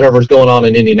Ryan and whatever's going on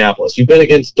in Indianapolis. You've been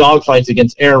against dogfights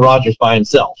against Aaron Rodgers by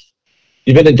himself.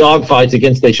 You've been in dogfights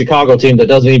against a Chicago team that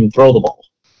doesn't even throw the ball.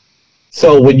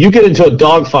 So when you get into a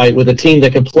dogfight with a team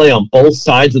that can play on both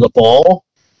sides of the ball,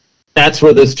 that's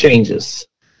where this changes.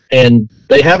 And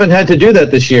they haven't had to do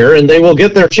that this year, and they will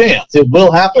get their chance. It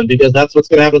will happen, because that's what's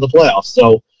going to happen in the playoffs.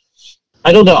 So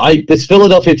I don't know. This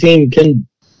Philadelphia team can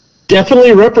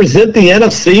definitely represent the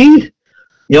NFC.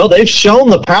 They've shown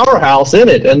the powerhouse in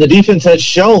it, and the defense has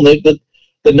shown that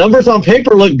the numbers on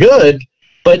paper look good,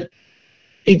 but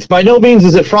it's by no means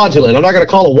is it fraudulent. I'm not going to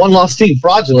call a one-loss team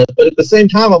fraudulent, but at the same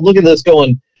time, I'm looking at this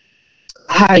going,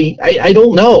 I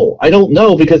don't know. I don't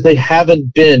know, because they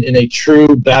haven't been in a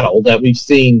true battle that we've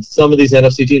seen some of these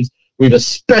NFC teams. We've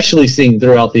especially seen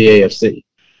throughout the AFC.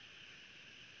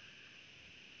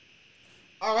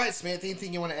 All right, Samantha,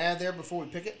 anything you want to add there before we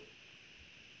pick it?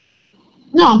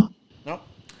 No. No?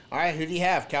 All right, who do you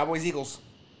have? Cowboys, Eagles?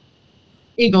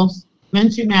 Eagles.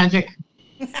 Minshew Magic.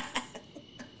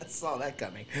 I saw that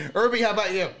coming. Irby, how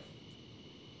about you?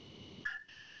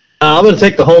 I'm going to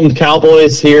take the home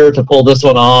Cowboys here to pull this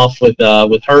one off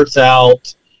with Hurts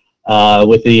out,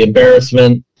 with the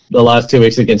embarrassment the last 2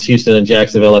 weeks against Houston and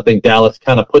Jacksonville. I think Dallas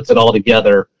kind of puts it all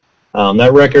together.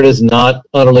 That record is not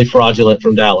utterly fraudulent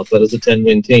from Dallas. That is a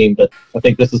 10-win team, but I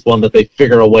think this is one that they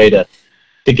figure a way to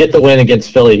get the win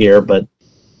against Philly here, but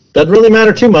doesn't really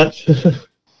matter too much.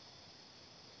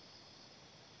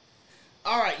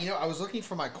 All right, I was looking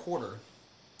for my quarter.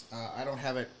 I don't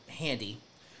have it handy.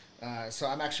 So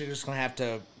I'm actually just going to have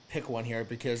to pick one here,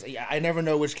 because I never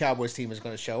know which Cowboys team is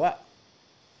going to show up.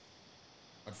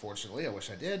 Unfortunately, I wish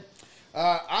I did.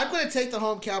 I'm going to take the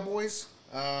home Cowboys,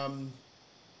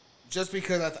 just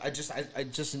because I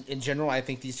just in general, I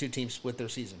think these two teams split their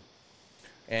season.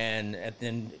 And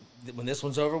then when this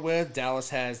one's over with, Dallas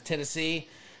has Tennessee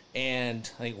and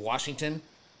I think Washington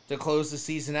to close the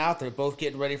season out. They're both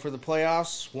getting ready for the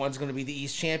playoffs. One's going to be the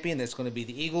East champion. That's going to be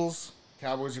the Eagles.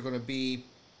 Cowboys are going to be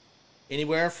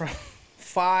anywhere from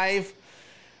 5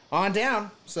 on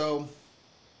down. So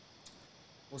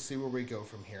we'll see where we go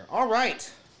from here. All right.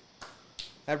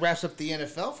 That wraps up the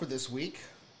NFL for this week.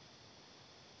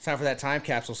 It's time for that time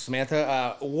capsule.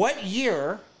 Samantha, what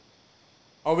year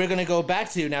are we going to go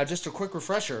back to? Now, just a quick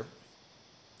refresher.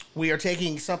 We are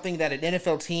taking something that an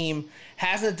NFL team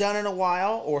hasn't done in a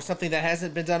while, or something that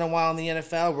hasn't been done in a while in the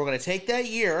NFL. We're going to take that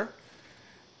year,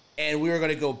 and we are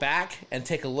going to go back and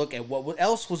take a look at what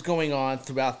else was going on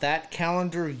throughout that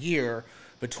calendar year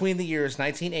between the years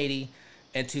 1980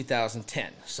 and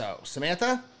 2010. So,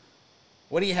 Samantha,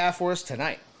 what do you have for us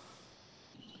tonight?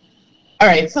 All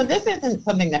right, so this isn't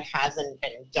something that hasn't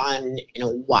been done in a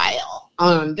while.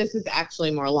 This is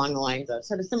actually more along the lines of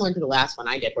sort of similar to the last one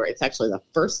I did, where it's actually the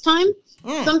first time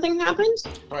something happened.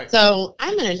 Right. So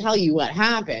I'm going to tell you what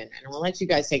happened, and we'll let you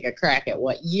guys take a crack at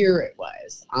what year it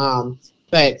was.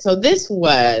 But so this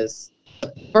was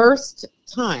the first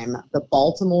time the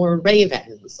Baltimore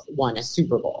Ravens won a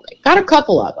Super Bowl. They got a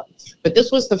couple of them, but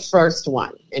this was the first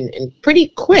one, and pretty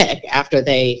quick after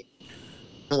they.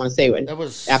 I want to say when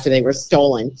after they were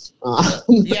stolen.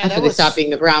 They stopped being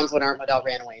the Browns when Art Modell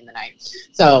ran away in the night.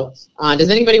 So does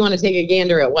anybody want to take a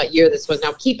gander at what year this was?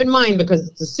 Now keep in mind, because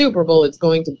it's a Super Bowl, it's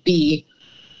going to be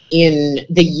in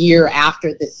the year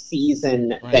after the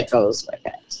season that goes with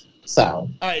it. So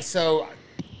all right, so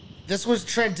this was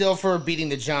Trent Dilfer beating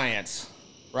the Giants,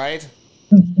 right?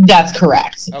 That's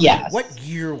correct. Okay. Yes. What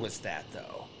year was that,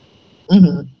 though?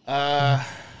 Mm-hmm.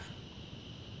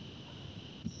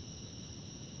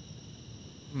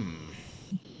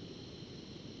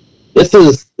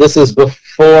 This is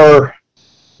before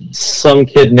some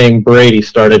kid named Brady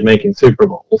started making Super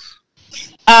Bowls.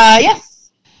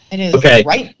 Yes. It is Okay.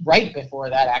 right before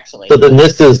that, actually. So then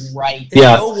this is right.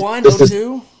 Yeah. 01, this is-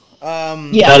 02?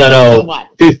 Yeah. No. 01.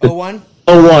 01?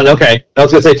 01, okay. I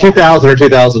was going to say 2000 or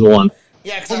 2001.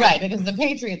 Yeah, Right, because the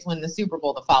Patriots win the Super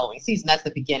Bowl the following season. That's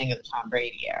the beginning of the Tom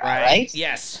Brady era, right?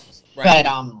 Yes. Right.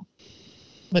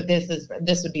 But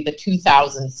this would be the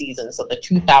 2000 season, so the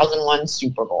 2001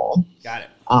 Super Bowl. Got it.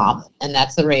 And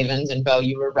that's the Ravens. And Bo,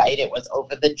 you were right; it was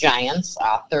over the Giants.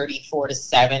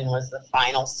 34-7 was the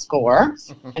final score.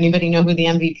 Anybody know who the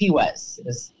MVP was? It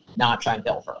was not Trent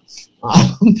Dilfer.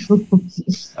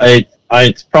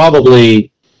 It's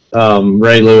probably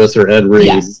Ray Lewis or Ed Reed.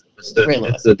 Yes. Ray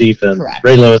Lewis. It's the defense. Correct.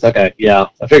 Ray Lewis, okay, yeah.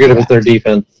 I figured it was their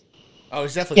defense. Oh,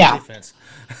 it's definitely the defense.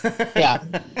 Yeah.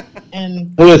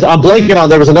 And I'm blanking on,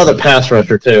 there was another pass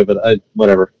rusher too, but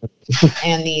whatever.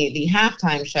 And the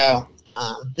halftime show,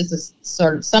 this is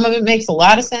sort of, some of it makes a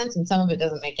lot of sense and some of it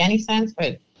doesn't make any sense,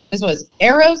 but this was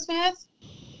Aerosmith,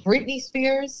 Britney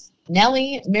Spears,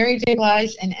 Nelly, Mary J.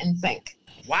 Blige, and NSYNC.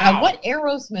 Wow. Now, what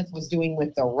Aerosmith was doing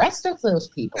with the rest of those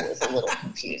people is a little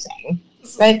confusing.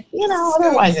 But,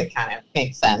 otherwise it kind of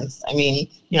makes sense. I mean,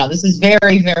 this is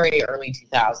very, very early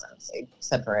 2000s,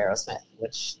 except for Aerosmith,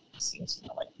 which seems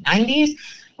like 90s.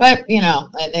 But,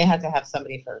 they had to have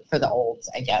somebody for the olds,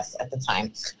 I guess, at the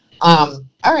time. All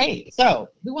right, so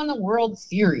who won the World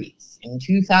Series in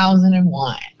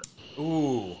 2001?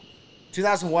 Ooh,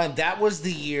 2001, that was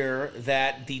the year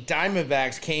that the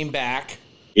Diamondbacks came back.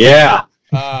 Yeah.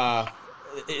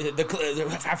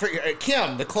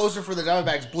 Kim, the closer for the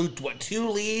Diamondbacks, blew 2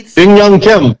 leads? Bing Young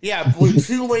Kim. Yeah, blew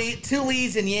two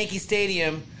leads in Yankee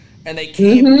Stadium, and they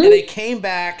came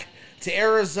back to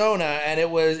Arizona, and it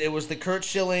was the Curt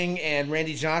Schilling and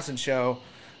Randy Johnson show.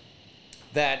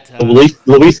 That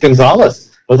Luis Gonzalez.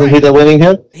 Wasn't he the winning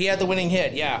hit? He had the winning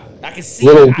hit, yeah. I can see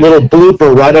little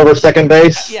blooper right over second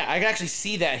base. Yeah, I can actually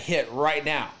see that hit right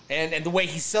now. And the way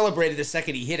he celebrated the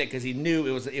second he hit it, because he knew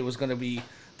it was going to be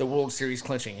the World Series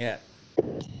clinching hit.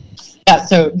 Yeah,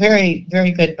 so very,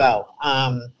 very good, Bo.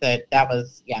 That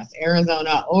was, yes,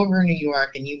 Arizona over New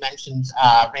York, and you mentioned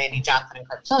Randy Johnson and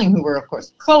Curt Schilling, who were, of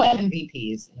course,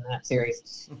 co-MVPs in that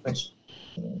series, which...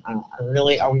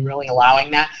 are we really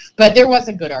allowing that? But there was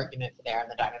a good argument there,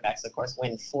 and the Diamondbacks, of course,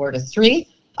 win 4-3.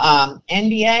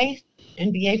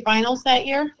 NBA Finals that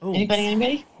year. Ooh.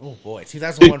 Anybody? Oh boy,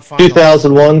 2001 Finals.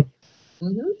 2001.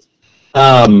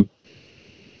 Mm-hmm.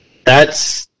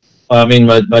 That's. I mean,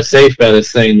 my safe bet is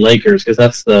saying Lakers because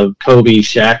that's the Kobe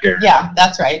Shaq era. Yeah,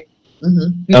 that's right.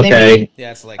 Mm-hmm. Okay.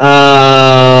 Yeah, it's like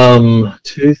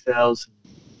 2000.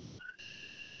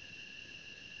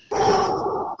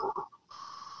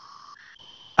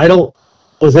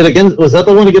 Was that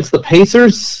the one against the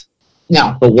Pacers?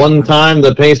 No. The one time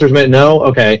the Pacers made no?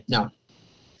 Okay. No.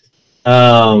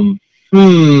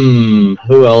 Who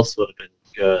else would have been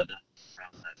good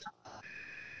around that time?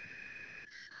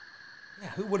 Yeah,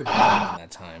 who would have been good around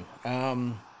that time?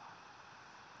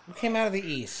 Who came out of the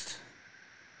East?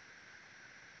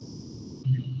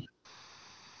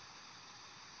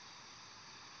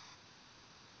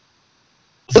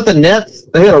 Was it the Nets?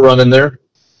 They had a run in there.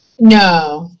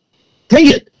 No. Dang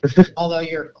it! Although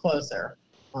you're closer.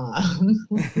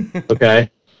 Okay.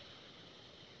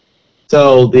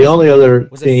 So the only other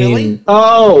Was it team. Philly?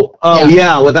 Oh, Yeah.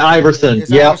 yeah, with Iverson. It's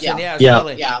Yep. Iverson, yeah. Yeah.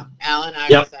 Philly. Yeah, Allen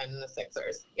Iverson and the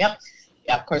Sixers. Yep.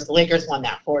 Yeah, of course, the Lakers won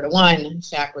that 4-1.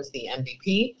 Shaq was the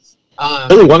MVP.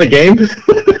 Really won a game?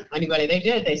 They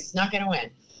did. They snuck in a win.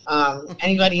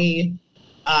 Anybody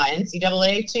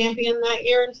NCAA champion that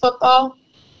year in football?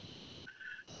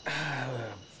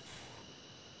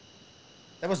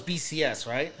 That was BCS,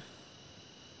 right?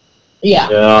 Yeah,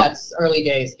 Yeah. that's early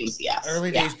days BCS.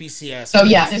 Early days BCS. So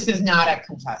yeah, this is not a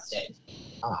contested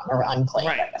or unclaimed.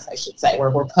 Right. I guess I should say.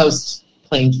 We're post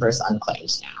claimed versus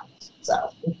unclaimed now. So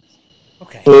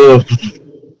Okay. I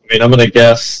mean, I'm gonna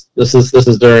guess this is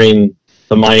during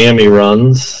the Miami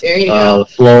runs. There you go. The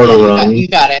Florida you run.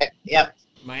 got it. Yep.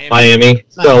 Miami.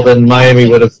 So then Miami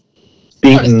would have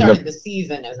Florida beaten. started the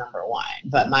season as number 1,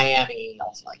 but Miami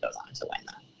ultimately goes on to win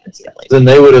the NCAA. Then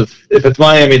they would have. If it's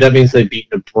Miami, that means they beat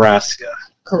Nebraska.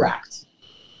 Correct.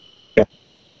 Yeah.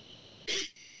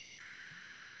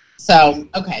 So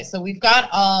we've got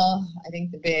I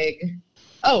think the big.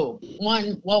 One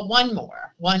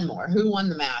more. Who won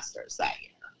the Masters that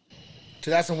year?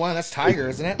 2001. That's Tiger,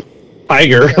 isn't it?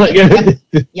 Tiger.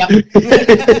 Yep.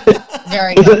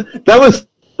 Very Was good.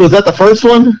 was that the first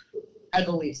one? I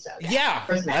believe so. Yeah.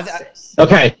 First Masters.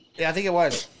 Okay. Yeah, I think it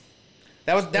was.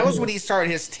 That was when he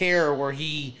started his tear, where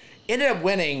he ended up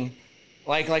winning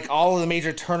like all of the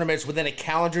major tournaments within a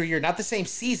calendar year, not the same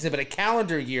season, but a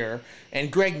calendar year.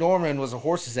 And Greg Norman was a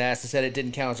horse's ass and said it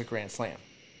didn't count as a Grand Slam.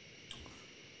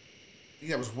 I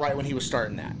think that was right when he was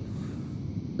starting that.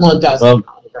 Well, it does.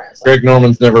 Greg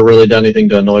Norman's never really done anything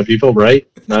to annoy people, right?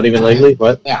 Not even lately.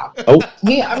 What? Yeah. Oh,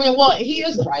 He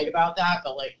is right about that,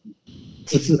 but like,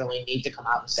 he doesn't really need to come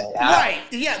out and say that. Right?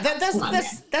 Yeah.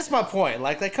 That's my point.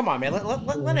 Like, come on, man.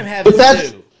 Let him have But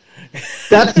his due.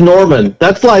 that's Norman.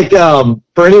 That's like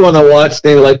for anyone that watched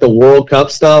maybe like the World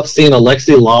Cup stuff, seeing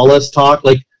Alexi Lawless talk,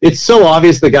 like it's so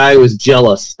obvious the guy was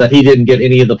jealous that he didn't get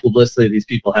any of the publicity these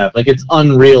people have. Like it's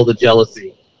unreal, the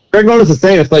jealousy. Greg Norman's the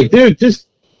same. It's like, dude, just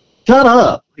shut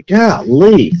up. Like,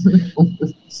 golly.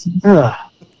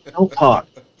 Don't talk.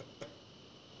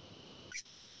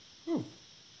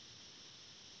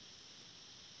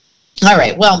 All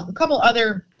right. Well, a couple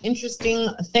other interesting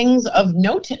things of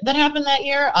note that happened that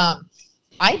year.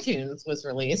 iTunes was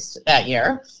released that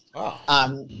year,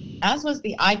 as was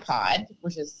the iPod,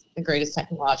 which is the greatest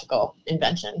technological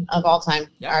invention of all time.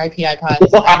 Yeah. R.I.P.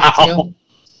 iPods. Wow.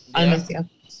 I miss you.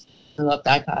 I love the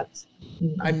iPods.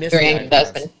 I miss Very the angry that's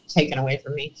iPods. been taken away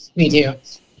from me. Me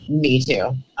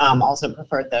too. Also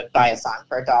preferred the buy a song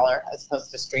for $1 as opposed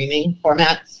to streaming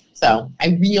format. So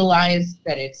I realize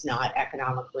that it's not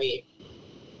economically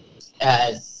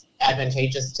as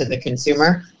advantageous to the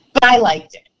consumer, but I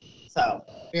liked it. So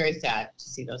very sad to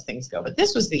see those things go. But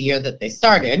this was the year that they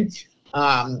started,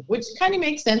 which kind of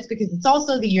makes sense because it's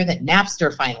also the year that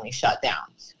Napster finally shut down.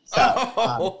 So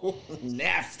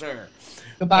Napster.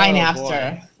 goodbye, Oh,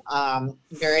 Napster.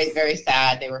 Very, very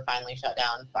sad. They were finally shut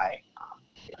down by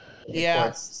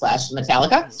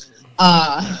Metallica.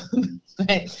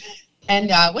 And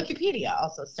Wikipedia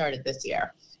also started this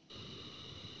year.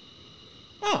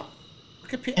 Oh,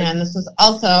 Wikipedia. And this was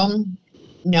also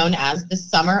known as the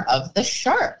Summer of the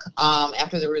Shark,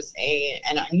 after there was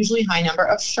an unusually high number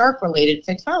of shark-related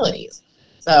fatalities.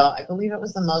 So I believe it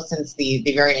was the most since the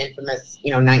very infamous,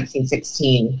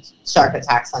 1916 shark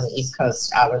attacks on the East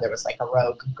Coast, where there was like a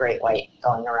rogue great white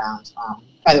going around.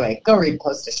 By the way, go read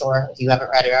Close to Shore if you haven't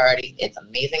read it already. It's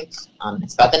amazing.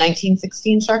 It's about the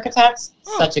 1916 shark attacks.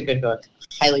 Such a good book.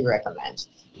 Highly recommend.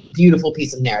 Beautiful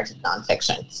piece of narrative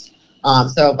nonfiction.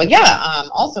 Also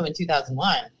in 2001,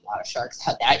 a lot of sharks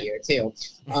out that year too.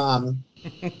 And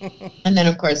then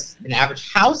of course, an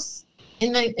average house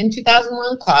in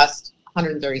 2001 cost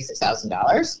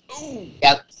 $136,000.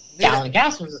 Gallon of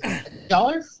gas was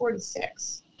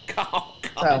 $1.46. Oh,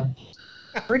 God.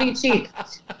 So pretty cheap.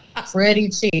 But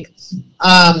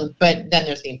then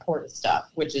there's the important stuff,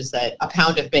 which is that a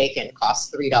pound of bacon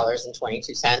costs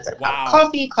 $3.22, and a pound of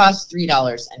coffee costs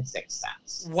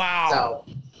 $3.06. Wow. So,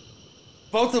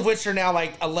 both of which are now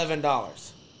like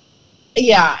 $11.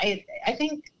 yeah, I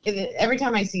think every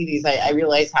time I see these, I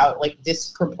realize how like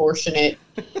disproportionate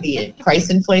the price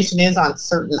inflation is on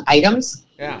certain items.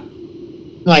 Yeah.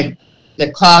 Like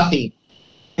the coffee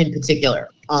in particular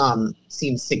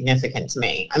seems significant to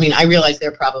me. I mean, I realize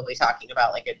they're probably talking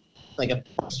about like a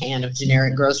can of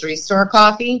generic grocery store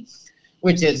coffee,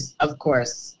 which is, of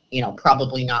course,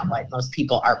 probably not what most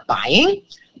people are buying,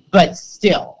 but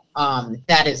still,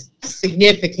 that is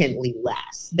significantly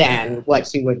less than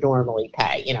what you would normally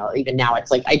pay. Even now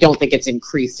it's like, I don't think it's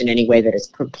increased in any way that is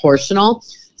proportional.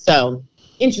 So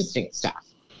interesting stuff.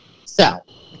 So,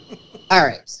 all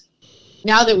right.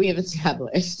 Now that we have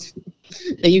established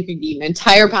that you can eat an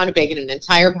entire pound of bacon and an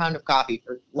entire pound of coffee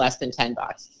for less than $10.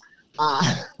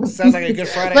 Sounds like a good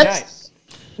Friday night.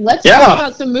 Let's talk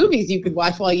about some movies you could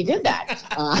watch while you did that,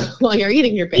 while you're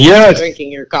eating your bacon and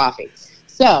drinking your coffee.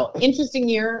 So, interesting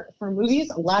year for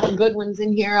movies. A lot of good ones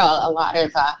in here. A lot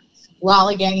of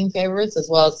lollygagging favorites, as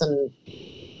well as some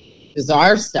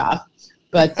bizarre stuff.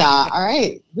 But all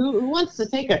right, who wants to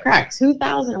take a crack?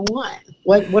 2001.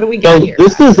 What do we got here?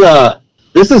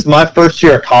 This is my first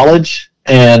year at college,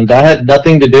 and I had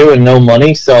nothing to do and no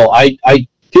money, so I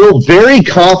feel very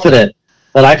confident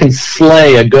that I can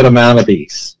slay a good amount of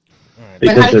these.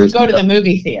 But how did you go to the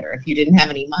movie theater if you didn't have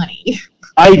any money?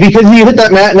 Because you hit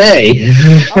that matinee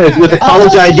with a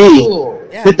college ID.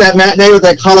 Yeah. Hit that matinee with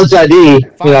that college ID.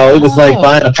 It was like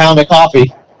buying a pound of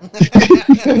coffee.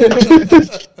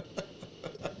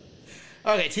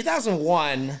 Okay,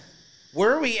 2001.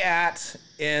 Where are we at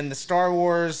in the Star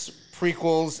Wars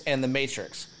prequels and the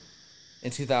Matrix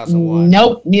in 2001?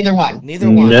 Nope, neither one. Neither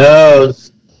one. No,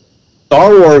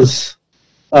 Star Wars.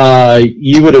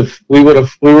 We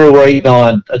were waiting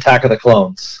on Attack of the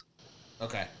Clones.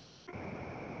 Okay.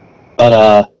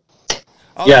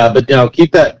 But yeah, but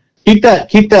keep that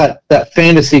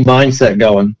fantasy mindset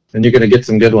going, and you're gonna get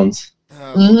some good ones.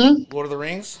 Lord of the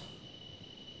Rings.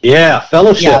 Yeah,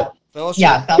 Fellowship. Yeah. Fellowship.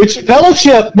 Yeah, Which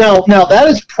Fellowship? Now that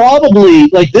is probably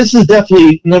this is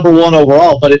definitely number one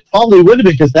overall, but it probably would have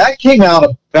been because that came out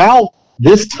about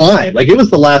this time. It was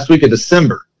the last week of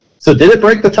December. So did it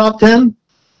break the top 10?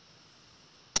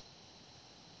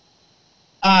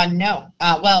 No.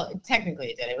 Well,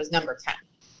 technically it did. It was number 10.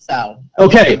 So.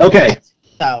 Okay.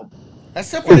 So. That's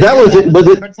still pretty That was good. it.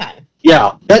 Number 10.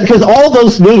 Yeah, because all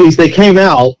those movies they came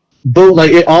out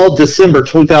all December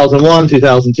 2001,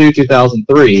 2002,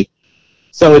 2003.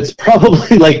 So it's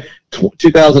probably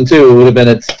 2002 would have been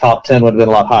its top 10 would have been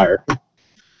a lot higher.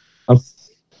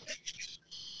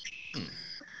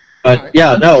 But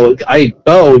yeah, no,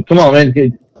 come on,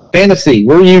 man, fantasy.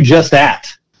 Where are you just at?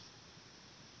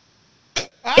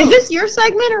 Is this your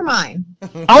segment or mine?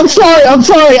 I'm sorry. I'm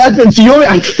trying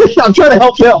to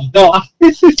help him. No,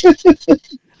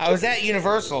 I was at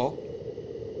Universal.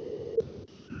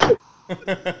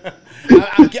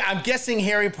 I'm guessing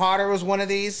Harry Potter was one of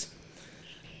these.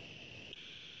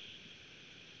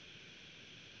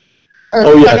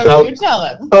 Or you tell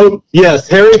him. Oh yes,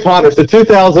 Harry Potter. So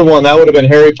 2001, that would have been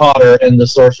Harry Potter and the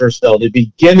Sorcerer's Stone. The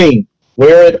beginning,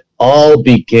 where it all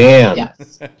began.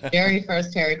 Yes, very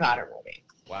first Harry Potter movie.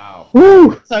 Wow.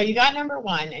 Woo. So you got number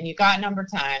 1 and you got number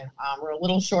 10. We're a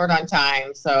little short on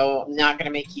time, so I'm not going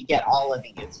to make you get all of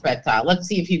these, but let's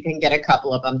see if you can get a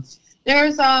couple of them.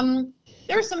 There's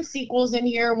some sequels in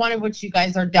here, one of which you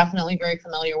guys are definitely very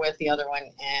familiar with, the other one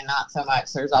and not so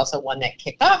much. There's also one that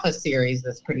kicked off a series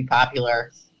that's pretty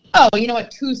popular. Oh, you know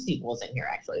what? 2 sequels in here,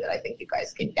 actually, that I think you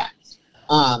guys can get,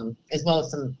 as well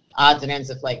as some odds and ends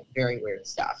of, very weird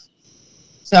stuff.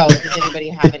 So does anybody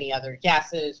have any other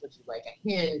guesses? Would you like a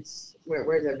hint?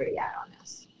 Where's everybody at on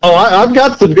this? Oh, I've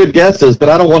got some good guesses, but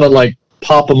I don't want to,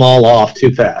 pop them all off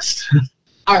too fast.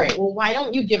 All right. Well, why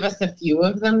don't you give us a few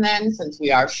of them then, since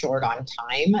we are short on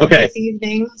time this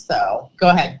evening? So go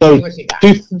ahead. So see what you got.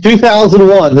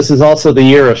 2001. This is also the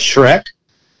year of Shrek.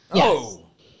 Yes.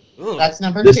 Oh, that's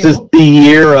number 2. This is the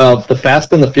year of the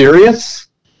Fast and the Furious.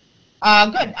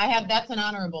 Good. That's an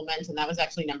honorable mention. That was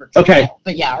actually number 2. Okay.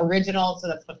 But yeah, original. So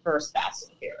that's the first Fast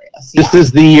and Furious. This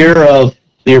is the year of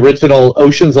the original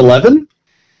Ocean's 11.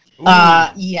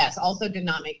 Yes. Also did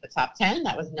not make the top 10.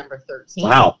 That was number 13.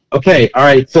 Wow. Okay. All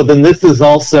right. So then this is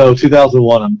also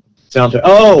 2001 soundtrack.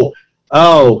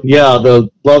 Oh, yeah. The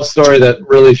love story that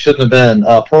really shouldn't have been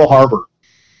Pearl Harbor.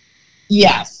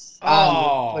 Yes.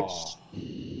 Which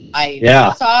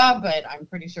I saw, but I'm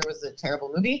pretty sure it was a terrible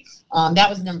movie. That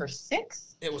was number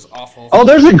 6. It was awful. Oh,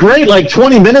 there's a great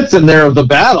 20 minutes in there of the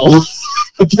battle.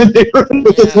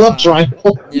 With this love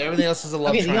triangle. Yeah, everything else is a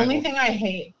love triangle. The only thing I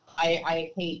hate.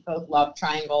 I hate both love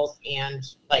triangles and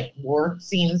war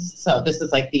scenes. So this is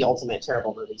the ultimate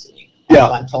terrible movie to me. Yeah.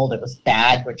 I'm told it was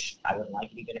bad, which I wouldn't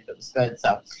like it even if it was good.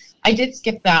 So I did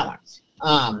skip that one.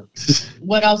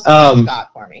 What else have you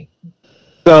got for me?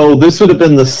 So this would have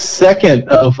been the second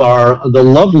of the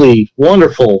lovely,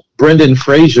 wonderful Brendan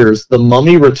Fraser's The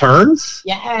Mummy Returns.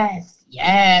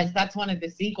 Yes, that's one of the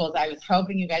sequels I was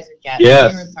hoping you guys would get.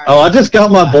 Yes. Oh, I just got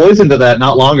my boys into that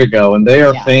not long ago, and they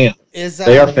are fans.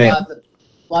 They are fans.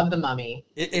 Love the Mummy.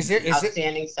 Is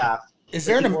outstanding stuff? Is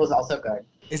there sequel was also good.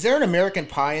 Is there an American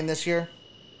Pie in this year?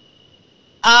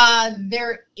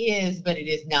 There is, but it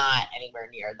is not anywhere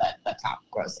near the top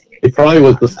grossing. It probably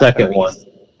was the second one.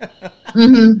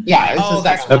 Mm-hmm. Yeah, it was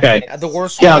the second one. Okay. The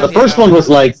worst. Yeah, the first one was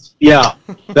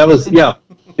that was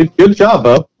Good job,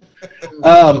 Bo.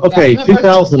 Okay,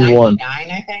 2001.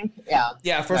 99, I think. Yeah.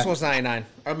 Yeah, first one was 99.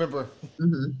 I remember.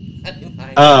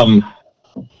 Mm-hmm.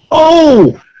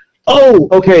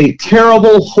 Okay.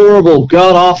 Terrible, horrible,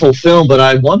 god-awful film, but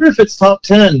I wonder if it's top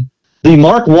 10. The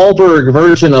Mark Wahlberg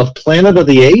version of Planet of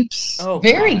the Apes. Oh,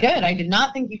 very good. I did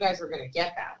not think you guys were going to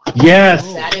get that one.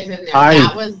 Yes. That is in there.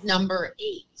 That was number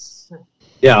 8.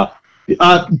 Yeah.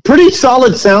 Pretty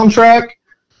solid soundtrack.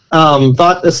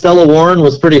 Thought Estella Warren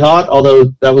was pretty hot, although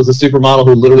that was a supermodel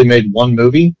who literally made one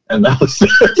movie, and that was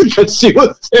because she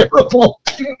was terrible.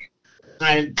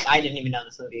 I didn't even know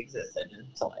this movie existed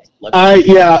until I looked at it.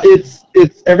 Yeah,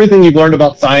 it's everything you've learned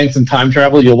about science and time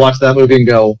travel. You'll watch that movie and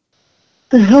go, "What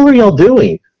the hell are y'all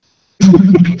doing?"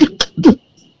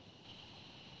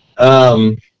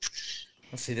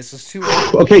 Let's see. This is too.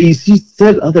 Okay, you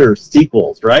said other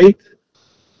sequels, right?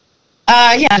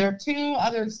 Yeah, there are 2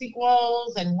 other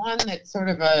sequels and one that's sort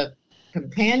of a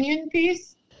companion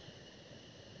piece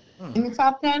in the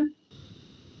top 10.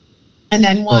 And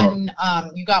then one,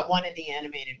 you got one of the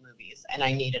animated movies, and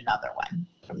I need another one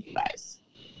from you guys.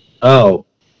 Oh,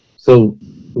 so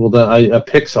Well,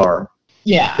 Pixar.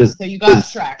 Yeah. His- So you got his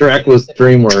Shrek. Shrek was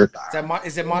DreamWorks.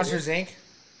 Is it Monsters Inc.?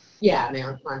 Yeah,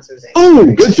 man, Monsters Inc. Oh,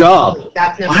 good job!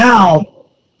 That's number Wow,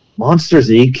 Monsters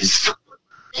Inc. is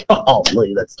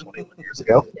golly, that's 21 years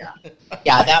ago.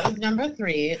 Yeah, that was number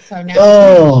 3. So now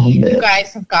Oh, you man.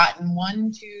 guys have gotten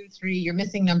 1, 2, 3. You're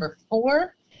missing number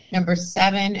 4, number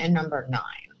 7, and number 9.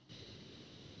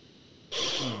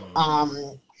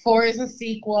 4 is a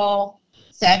sequel.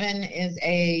 7 is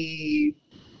a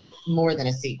more than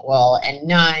a sequel, and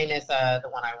 9 is the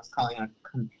one I was calling a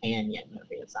companion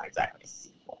movie. It's not exactly a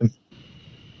sequel.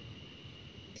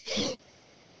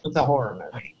 It's a horror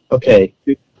movie. Okay.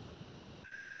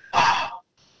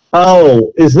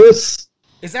 Oh, is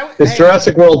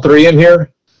Jurassic World 3 in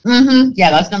here? Mm-hmm.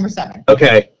 Yeah, that's number 7.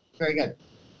 Okay. Very good.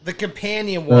 The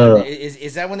companion one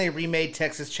is that when they remade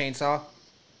Texas Chainsaw?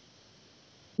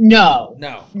 No.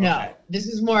 No. Okay. This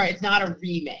is more. It's not a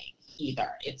remake either.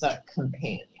 It's a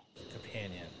companion.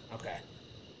 Companion. Okay.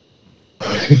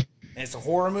 And it's a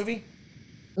horror movie?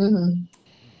 Mm-hmm.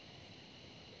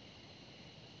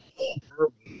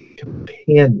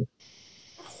 Companion.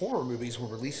 Horror movies were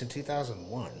released in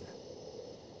 2001.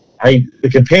 The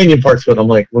companion part's what I'm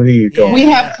like, what are you doing? We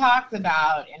have talked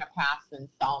about in a past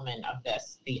installment of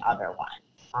this the other one.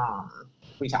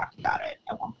 We talked about it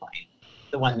at one point.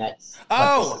 The one that's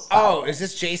is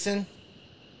this Jason?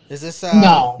 Is this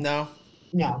No. No.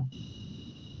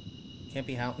 Can't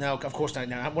be how? No, of course not.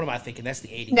 No, what am I thinking? That's the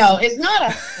 80s. No, it's not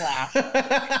a slasher.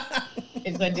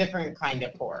 It's a different kind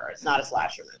of horror. It's not a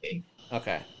slasher movie.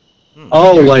 Okay.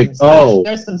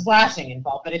 There's some slashing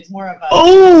involved, but it's more of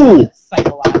a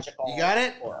psychological. You got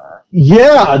it? Horror.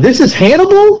 Yeah, this is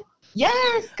Hannibal?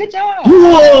 Yes, good job.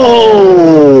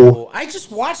 Whoa! I just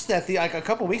watched that like a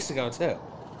couple weeks ago too.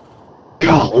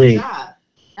 Golly. Yeah,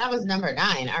 that was number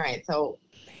 9. All right, so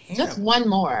just one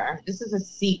more. This is a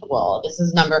sequel. This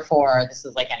is number 4. This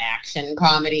is like an action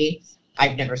comedy.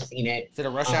 I've never seen it. Is it a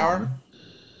Rush Hour?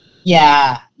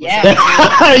 Yeah. Yes!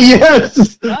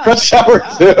 Rush Hour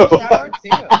 2. Rush Hour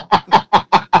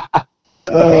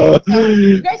 2. So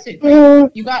you guys did great.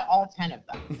 You got all 10 of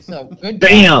them. So good.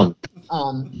 Damn.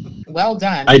 Well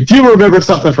done. I do remember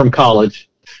something from college.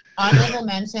 Honorable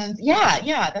mentions.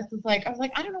 Yeah. This is like, I was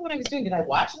like, I don't know what I was doing. Did I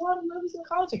watch a lot of movies in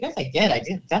college? I guess I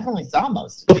did. Definitely saw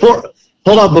most of it.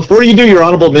 Before you do your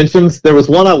honorable mentions, there was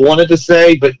one I wanted to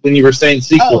say, but when you were saying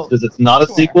sequels, because it's not a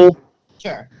sequel.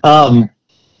 Sure.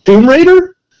 Tomb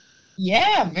Raider?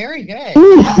 Yeah, very good.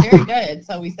 Ooh. Very good.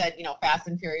 So we said, Fast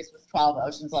and Furious was 12,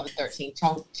 Ocean's 11, 13,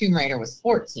 Tomb Raider was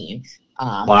 14.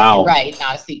 Wow. Right,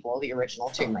 not a sequel, the original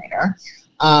Tomb Raider.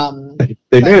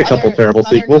 They made a couple terrible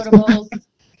sequels. Notables,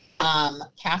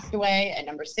 Castaway at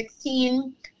number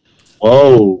 16.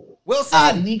 Whoa.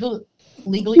 Wilson. Legally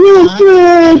Wilson.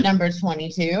 Blonde at number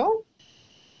 22.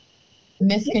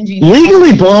 Miss Congeniality.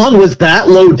 Legally Blonde was that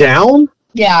low down?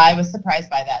 Yeah, I was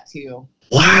surprised by that too.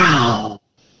 Wow.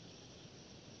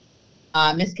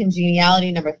 Miss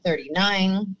Congeniality, number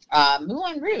 39.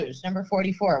 Moulin Rouge, number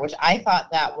 44, which I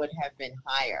thought that would have been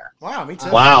higher. Wow, me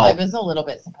too. Wow. I was a little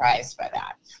bit surprised by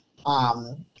that.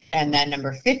 And then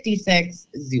number 56,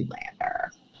 Zoolander.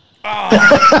 Oh.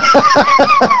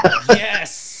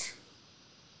 Yes.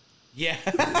 Yeah.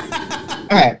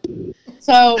 All right.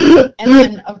 So, and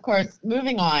then, of course,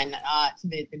 moving on to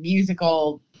the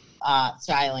musical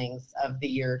stylings of the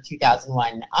year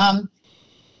 2001.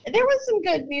 There was some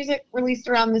good music released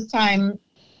around this time.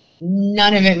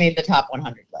 None of it made the top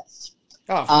 100 list.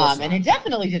 Oh, of course and it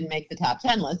definitely didn't make the top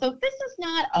 10 list. So this is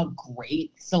not a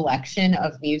great selection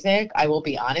of music, I will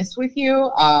be honest with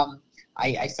you.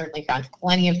 I certainly found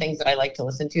plenty of things that I like to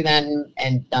listen to then,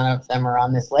 and none of them are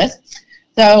on this list.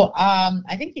 So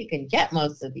I think you can get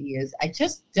most of these. I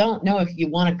just don't know if you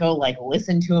want to go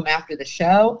listen to them after the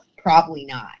show. Probably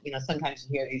not. Sometimes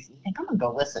you hear these and you think, I'm going to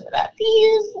go listen to that.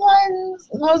 These ones,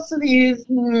 most of these,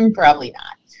 probably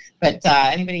not. But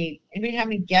anybody have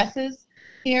any guesses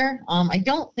here? I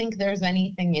don't think there's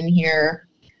anything in here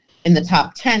in the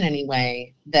top 10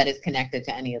 anyway that is connected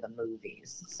to any of the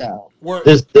movies. So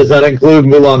does that include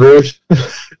Moulin Rouge?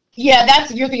 Yeah,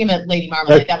 you're thinking of Lady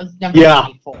Marmalade. That was number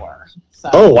 24. So.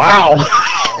 Oh wow.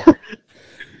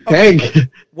 Okay. Dang.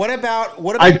 What about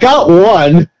I got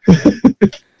one.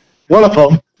 One of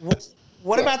them.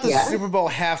 What about the Super Bowl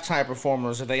halftime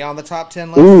performers? Are they on the top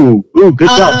 10 list? Ooh, good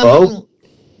job, Bo.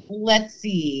 Let's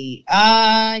see.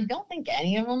 I don't think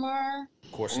any of them are.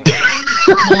 Of course not.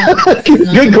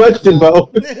 Good question, Bo.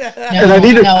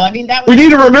 We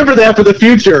need to remember that for the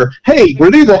future. Hey, were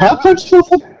these a halftime show?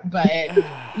 But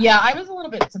yeah, I was a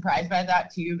little bit surprised by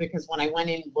that too, because when I went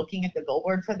in looking at the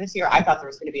Billboard for this year, I thought there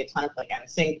was going to be a ton of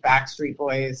NSYNC, Backstreet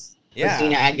Boys, Yeah.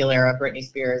 Christina Aguilera, Britney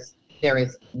Spears. There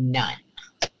is none.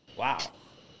 Wow.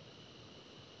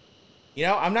 You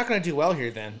know, I'm not going to do well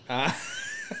here then.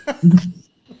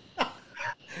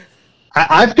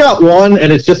 I've got one,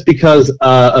 and it's just because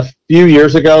a few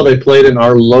years ago they played in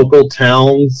our local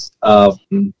town's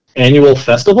annual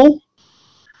festival.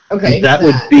 Okay. And that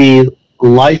would be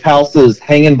Lifehouse's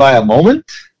 "Hanging by a Moment."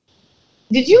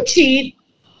 Did you cheat?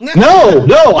 No,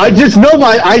 I just know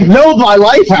my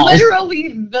Lifehouse.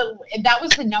 Literally, that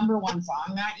was the number one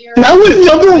song that year. That was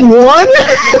number one.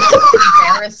 The most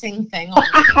embarrassing thing on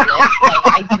the list. Like,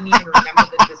 I didn't even remember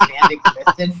that this band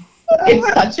existed. It's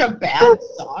such a bad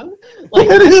song. Like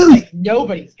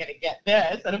nobody's gonna get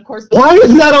this, and of course, why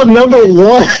is that on number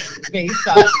one? Based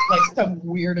on like some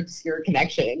weird obscure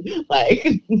connection.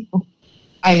 Like,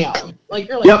 I know. Like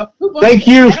you're like, yep. Thank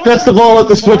you, Festival at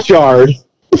the Switchyard.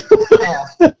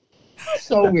 Oh,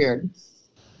 so weird.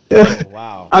 Oh,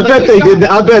 wow. I bet they did.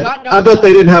 I bet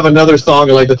they didn't have another song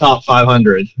in like the top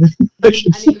 500. I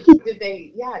mean, did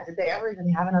they ever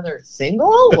even have another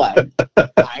single? Like,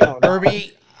 I don't know.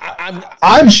 Herbie,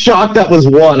 I'm shocked that was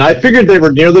one. I figured they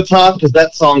were near the top because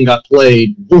that song got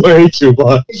played way too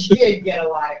much. It did get a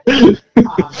lot of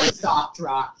soft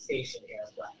rock station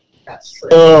airplay. That's true.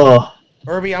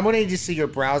 Herbie, I'm going to need to see your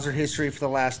browser history for the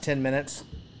last 10 minutes.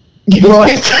 I'm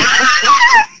just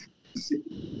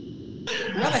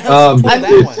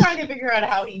trying to figure out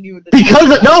how he knew this.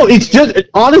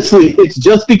 It's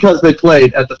just because they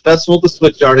played at the Festival at the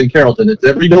Switchyard in Carrollton. It's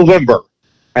every November.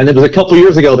 And it was a couple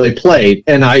years ago they played,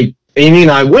 and Amy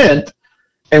and I went,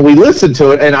 and we listened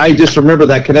to it, and I just remember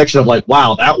that connection of like,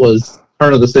 wow, that was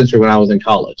turn of the century when I was in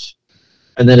college.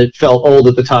 And then it felt old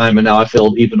at the time, and now I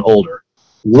feel even older.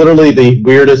 Literally the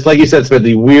weirdest, like you said, Smith,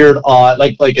 the weird, odd,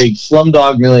 like a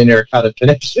Slumdog Millionaire kind of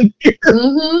connection here.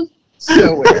 Mm-hmm.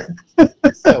 So weird.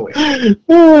 So weird.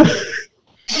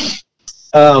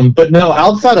 But no,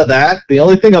 outside of that, the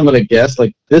only thing I'm going to guess,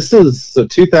 like, this is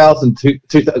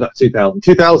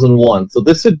 2001. So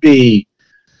this would be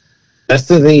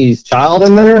Destiny's Child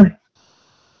in there?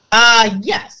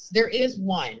 Yes, there is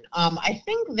one. I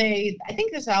think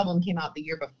this album came out the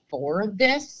year before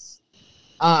this.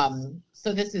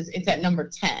 So it's at number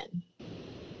 10.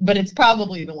 But it's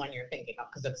probably the one you're thinking of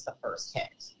because it's the first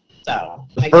hit. So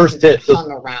the first hit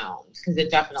hung around because it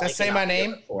definitely does that say my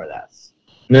name before this.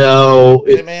 No,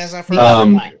 it's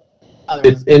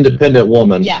Independent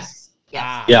Woman. Yes.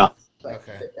 Yeah.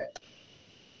 Okay.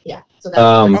 Yeah. So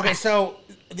that's okay. So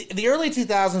the early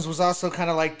 2000s was also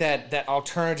kind of like that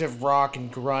alternative rock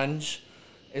and grunge.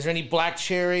 Is there any Black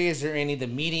Cherry? Is there any The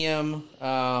Medium?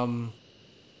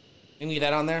 Any of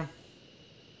that on there?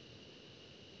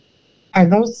 Are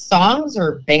those songs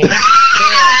or bands?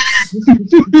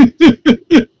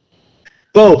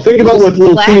 So think about what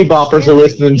little teeny boppers are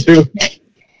listening to.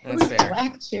 That's fair.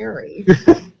 Black Cherry.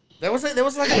 There was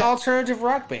like an alternative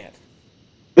rock band.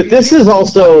 But this is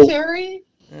also Black Cherry.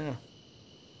 Yeah.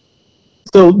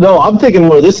 So no, I'm thinking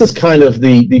more. This is kind of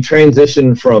the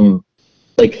transition from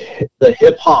like the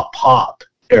hip hop pop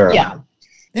era. Yeah.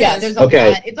 There's a lot.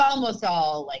 It's almost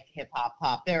all like hip hop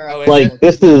pop. There are like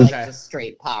this is like just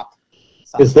straight pop.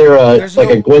 Is there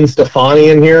a Gwen Stefani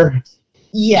in here?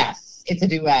 Yes, it's a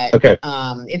duet. Okay.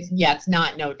 It's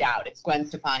not No Doubt. It's Gwen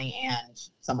Stefani and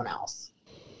someone else.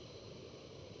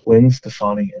 Gwen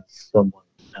Stefani and someone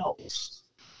else.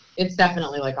 It's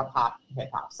definitely like a pop hip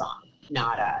hop song,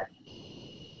 not a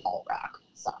alt rock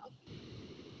song.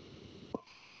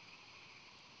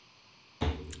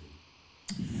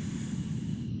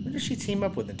 Who did she team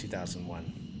up with in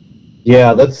 2001?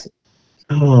 Yeah, that's.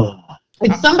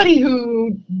 It's somebody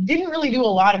who didn't really do a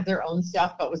lot of their own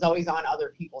stuff, but was always on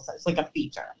other people's. It's like a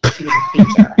feature. She was a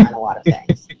feature on a lot of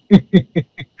things.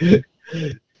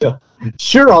 Yeah.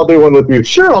 Sure, I'll do one with you.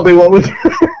 Sure, I'll do one with you.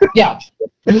 Yeah.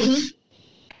 Mm-hmm.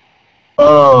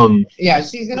 Yeah,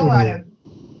 she's in a lot of.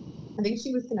 I think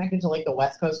she was connected to like the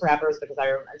West Coast rappers because I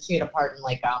remember she had a part in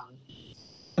like some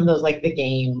of those like The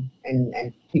Game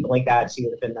and people like that. She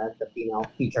would have been the female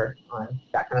feature on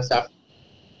that kind of stuff.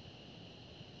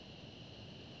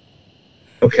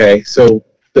 Okay, so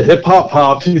the hip hop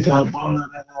pop 2001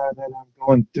 that I'm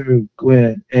going through,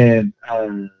 Gwen, and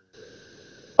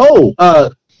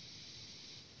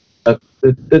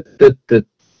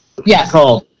yes,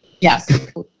 called yes,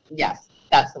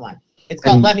 that's the one. It's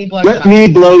called Let Me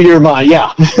Blow Your Mind.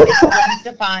 Yeah. Gwen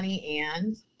Stefani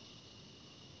and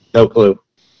no clue.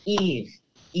 Eve,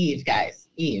 guys,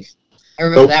 Eve. I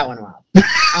remember that one well.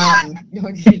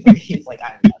 He's like,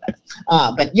 I don't know that.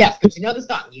 But yes, but you know the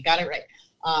song. You got it right.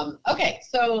 Okay,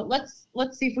 so let's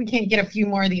see if we can't get a few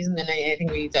more of these, and then I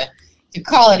think we need to to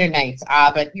call it a night.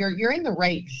 But you're in the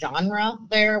right genre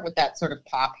there with that sort of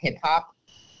pop hip hop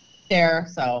there.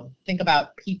 So think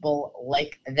about people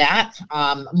like that.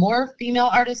 More female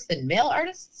artists than male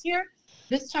artists here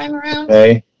this time around.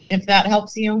 Okay. If that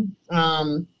helps you.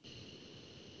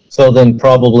 So then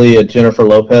probably a Jennifer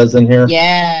Lopez in here.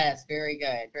 Yes, very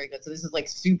good, very good. So this is like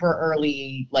super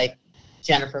early, like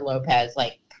Jennifer Lopez,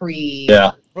 like pre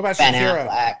Yeah. What about Ben Shakira?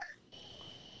 Affleck.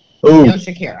 Ooh. No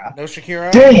Shakira. No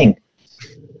Shakira? Dang.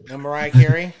 No Mariah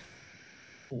Carey?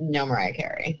 No Mariah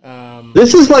Carey.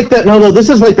 This is like that. No. This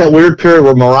is like that weird period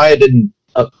where Mariah didn't.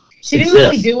 She didn't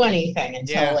exist. really do anything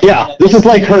until. Yeah. Like, Yeah. This is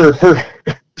like her.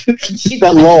 She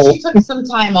that lull. She took some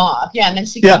time off. Yeah, and then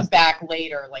she comes back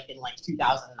later, like in like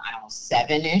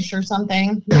 2007-ish or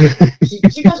something.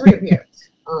 she does reappear.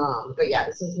 But yeah,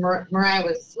 this is Mariah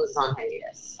was on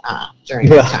hiatus during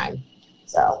this time.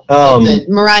 So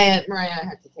Mariah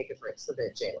had to take a break so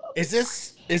that J-Lo. Is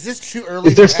this too early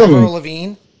Is there for some- Avril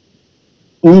Lavigne?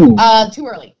 Ooh. Too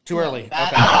early. Too early.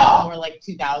 That Okay. more like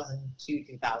 2002,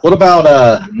 2000. What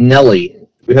about Nelly?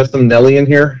 We have some Nelly in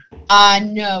here.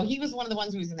 No, he was one of the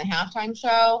ones who was in the halftime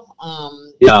show.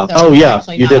 Yeah. So Oh, he's yeah.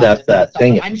 actually You not did on ask this that. list.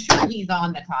 Dang it. I'm sure he's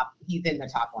on the top. He's in the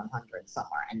top 100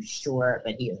 somewhere. I'm sure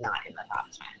that he is not in the top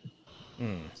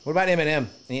 10. What about Eminem?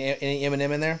 Any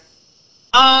Eminem in there?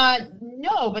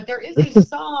 No, but there is a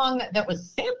song that was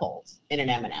sampled in an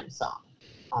Eminem song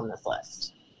on this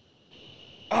list.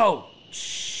 Oh.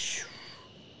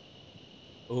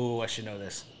 Ooh, I should know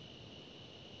this.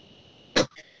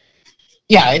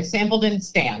 Yeah, it's sampled in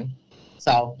Stan.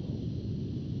 So,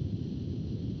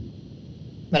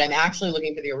 but I'm actually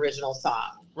looking for the original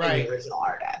song, and Right. the original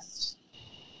artist.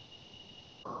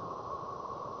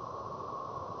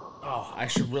 Oh, I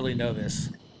should really know this.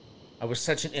 I was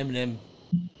such an Eminem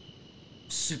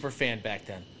super fan back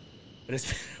then,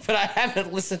 but I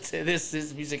haven't listened to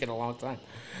his music in a long time.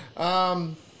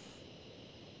 Damn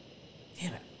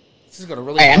it, this is gonna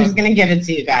really. All right, I'm just gonna give it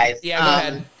to you guys. Yeah, go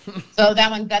ahead. So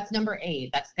that's number 8.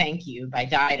 That's "Thank You" by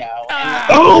Dido. Ah!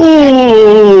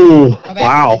 Oh. Go back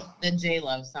Wow. to the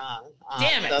J-Lo song.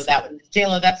 Damn it. So that was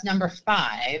J-Lo. That's number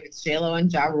 5. It's J-Lo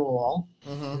and Ja Rule.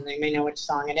 Mm-hmm. Anybody know which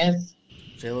song it is?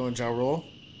 J-Lo and Ja Rule.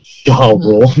 Ja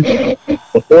Rule.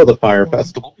 Before the Fire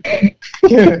Festival.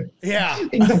 Yeah.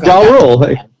 Ja Rule.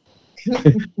 Hey.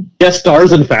 Guest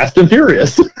stars in Fast and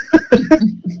Furious.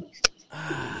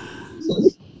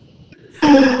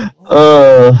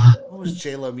 What was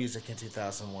J-Lo music in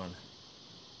 2001?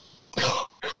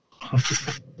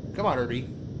 Come on, Herbie.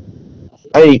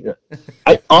 I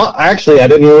actually I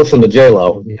didn't listen to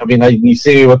J-Lo. I mean, you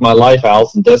see me with my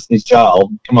Lifehouse and Destiny's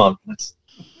Child. Come on,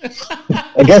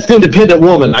 I guess independent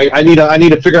woman. I need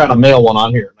to figure out a male one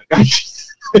on here.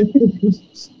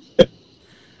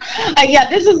 Yeah,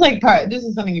 this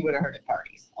is something you would have heard at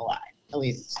parties a lot. At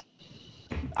least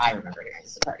I remember hearing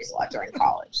this at parties a lot during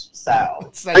college. So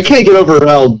I can't get over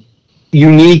how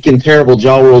unique and terrible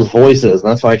Ja Rule's voice is, and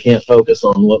that's why I can't focus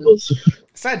on what was.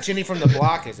 It's not Jenny from the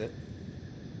Block, is it?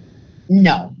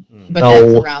 no, but No.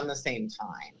 that's around the same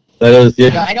time. That is,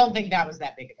 But yeah. I don't think that was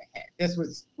that big of a hit. This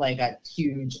was like a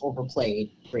huge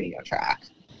overplayed radio track.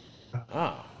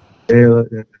 Oh.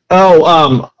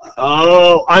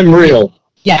 Oh, I'm Real.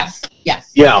 Yes. Yeah.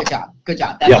 Good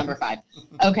job. That's Yeah. number 5.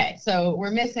 Okay, so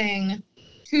we're missing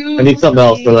 2. I need something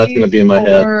else, so that's gonna be in my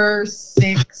head. 4,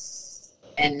 6,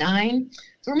 and 9.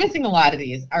 So we're missing a lot of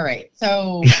these. All right.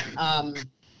 So I'm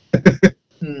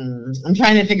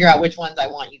trying to figure out which ones I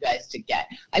want you guys to get.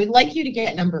 I would like you to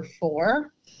get number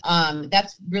 4.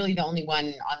 That's really the only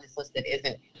one on this list that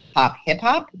isn't pop hip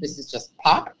hop. This is just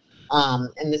pop.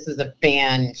 And this is a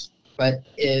band, but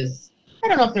I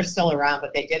don't know if they're still around,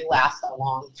 but they did last a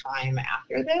long time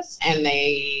after this. And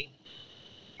they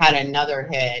had another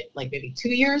hit like maybe 2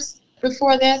 years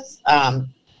before this.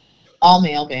 All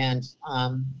male band,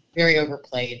 very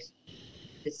overplayed.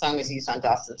 This song was used on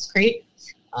Dawson's Creek.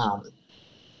 Oh.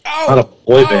 Not a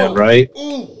boy band, right?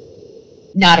 Ooh.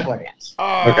 Not a boy band.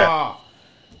 Oh.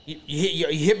 Okay. You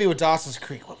hit me with Dawson's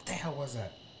Creek. What the hell was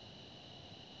that?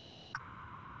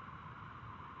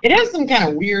 It has some kind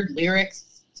of weird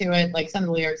lyrics to it. Like some of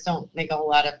the lyrics don't make a whole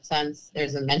lot of sense.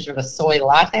 There's a mention of a soy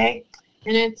latte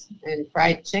in it and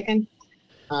fried chicken.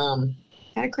 Kind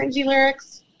of cringy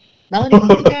lyrics. Melody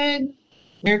is good.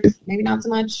 Lyrics maybe not so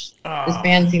much. This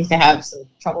band seems to have some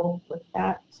trouble with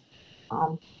that.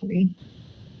 Maybe.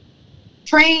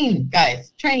 Train,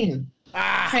 guys. Train.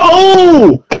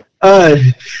 Oh!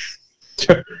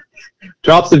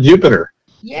 Drops of Jupiter.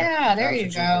 Yeah, there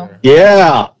you go.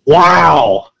 Yeah.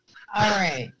 Wow. All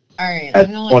right. At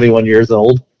 21 years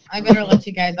old. I better let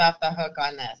you guys off the hook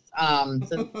on this.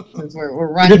 Since we're You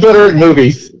running. did better at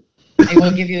movies. I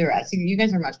will give you the rest. You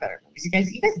guys are much better. You guys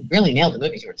really nailed the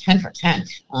movies. You were 10 for 10.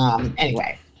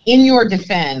 Anyway, in your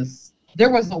defense, there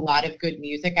was a lot of good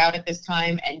music out at this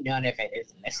time, and none of it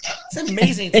is in this time. It's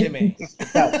amazing to me.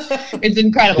 So it's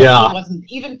incredible. Yeah. It wasn't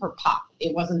even for pop.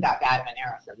 It wasn't that bad of an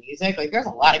era for music. Like there's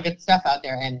a lot of good stuff out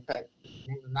there, but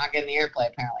not getting the airplay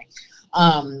apparently.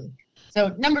 So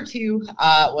number 2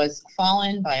 was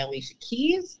 "Fallen" by Alicia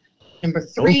Keys. Number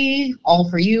 3, "All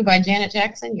for You" by Janet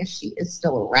Jackson. Yes, she is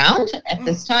still around at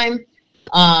this time.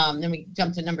 Then we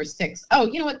jump to number 6. Oh,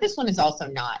 you know what? This one is also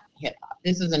not hip hop.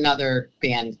 This is another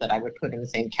band that I would put in the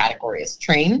same category as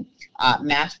Train.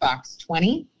 Matchbox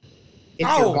 20. If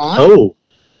You're Gone.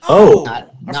 I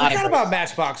forgot about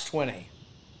Matchbox 20.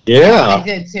 Yeah. I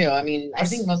did too. I mean, I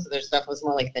think most of their stuff was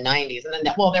more like the 90s. And then,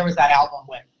 there was that album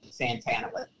with Santana,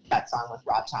 with that song with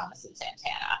Rob Thomas and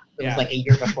Santana. It was like a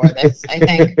year before this, I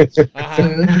think. It's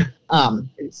a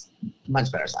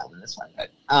much better song than this one. But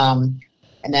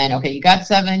and then, okay, you got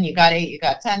 7, you got 8, you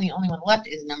got 10. The only one left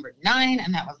is number 9,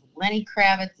 and that was Lenny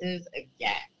Kravitz's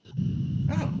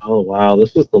Again. Oh, wow.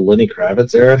 This was the Lenny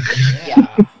Kravitz era?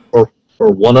 Yeah.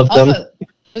 or one of them?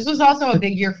 This was also a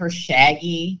big year for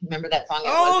Shaggy. Remember that song?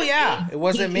 It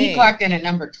wasn't me. He clocked in at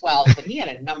number 12, but he had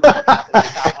a number of top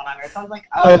 100. So I was like,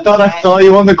 I thought I saw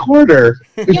you on the corner.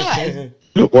 Yeah.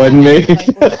 Wasn't me.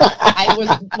 I was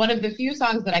one of the few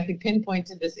songs that I could pinpoint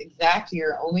to this exact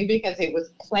year, only because it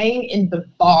was playing in the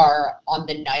bar on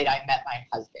the night I met my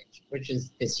husband, which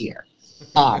is this year.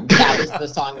 That was the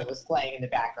song that was playing in the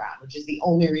background, which is the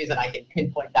only reason I can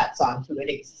pinpoint that song to an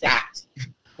exact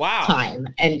time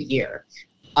and year.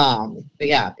 But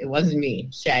yeah, it wasn't me,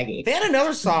 Shaggy. They had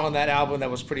another song on that album that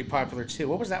was pretty popular too.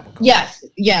 What was that one called? Yes,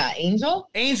 yeah, Angel.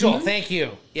 Angel, thank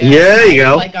you. Yeah, there you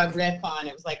go. Like a riff on,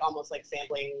 it was like almost like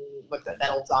sampling what's that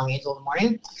old song, Angel in the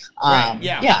Morning.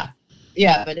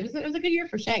 Yeah. But it was a good year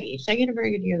for Shaggy. Shaggy had a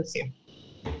very good year this year.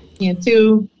 He had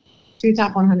two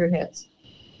top 100 hits.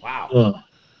 Wow.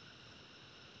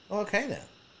 Okay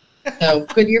then. So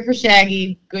good year for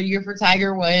Shaggy. Good year for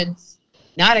Tiger Woods.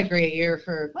 Not a great year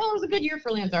it was a good year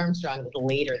for Lance Armstrong, but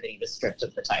later that he was stripped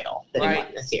of the title that he won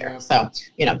this year. So,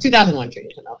 2001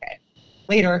 treated him okay.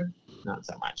 Later, not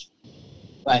so much.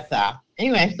 But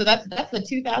anyway, so that's the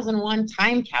 2001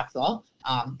 time capsule.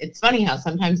 It's funny how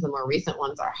sometimes the more recent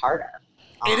ones are harder.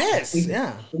 It is,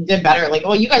 We did better. Like,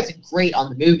 you guys did great on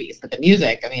the movies, but the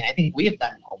music, I think we have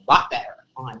done a lot better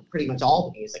on pretty much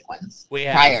all the music ones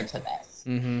prior to this.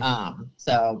 Mm-hmm.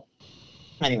 So...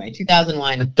 Anyway,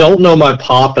 2001. I don't know my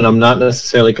pop, and I'm not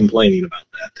necessarily complaining about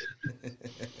that.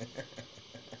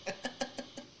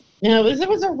 No, it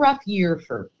was a rough year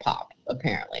for pop,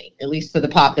 apparently. At least for the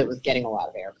pop that was getting a lot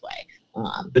of airplay.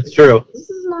 It's true.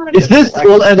 This is not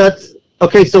a and that's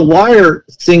okay. So why are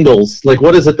singles like?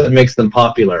 What is it that makes them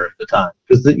popular at the time?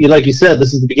 Because, like you said,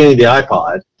 this is the beginning of the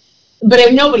iPod. But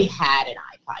if nobody had an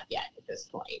iPod yet. This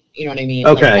point, you know what I mean?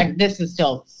 Okay. Like, this is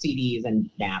still CDs and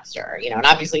Napster, and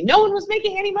obviously no one was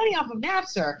making any money off of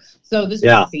Napster, so this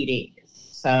was CDs.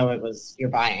 So it was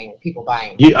people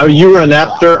buying. You were a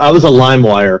Napster. I was a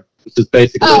LimeWire, which is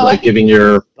basically giving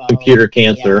your computer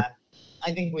cancer. Yeah.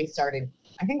 I think we started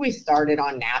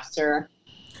on Napster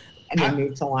and then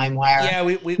moved to LimeWire. Yeah,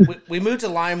 we moved to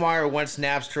LimeWire once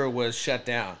Napster was shut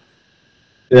down.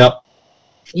 Yep.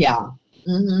 Yeah.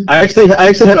 Mm-hmm. I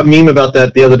actually had a meme about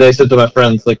that the other day. Said to my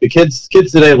friends, like, the kids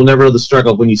today will never know the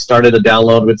struggle. When you started a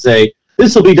download, would say,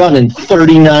 "This will be done in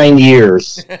 39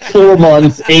 years, 4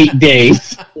 months, 8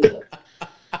 days."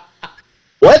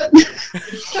 What?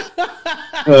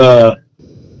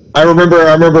 I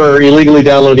remember illegally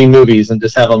downloading movies and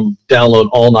just have them download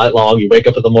all night long. You wake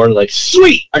up in the morning like,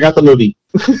 "Sweet, I got the movie."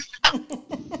 I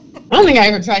don't think I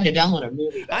ever tried to download a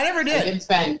movie. I never did. I did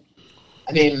spend.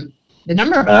 The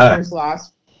number of hours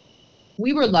lost,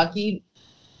 we were lucky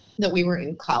that we were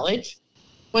in college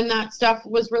when that stuff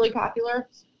was really popular,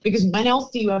 because when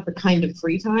else do you have the kind of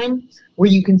free time where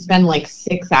you can spend like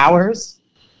 6 hours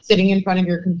sitting in front of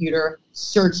your computer,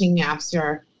 searching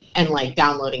Napster, and like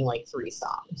downloading like 3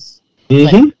 songs?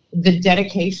 Mm-hmm. Like, the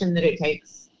dedication that it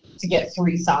takes to get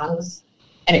 3 songs,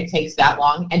 and it takes that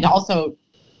long, and also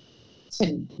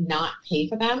to not pay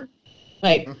for them.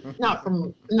 Like,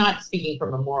 not speaking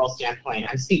from a moral standpoint.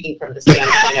 I'm speaking from the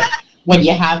standpoint of when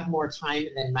you have more time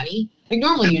than money. Like,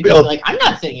 normally you'd be like, I'm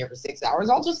not sitting here for 6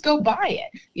 hours. I'll just go buy it,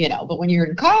 But when you're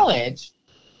in college,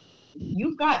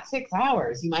 you've got 6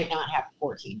 hours. You might not have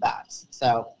 $14.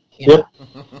 So,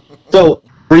 So,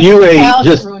 were you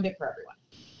just ruined it for everyone?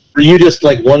 Were you just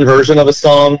like one version of a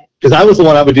song? Because I was the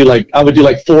one I would do like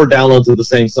 4 downloads of the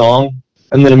same song,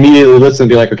 and then immediately listen and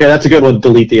be like, okay, that's a good one.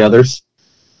 Delete the others.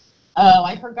 Oh,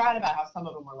 I forgot about how some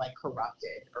of them were like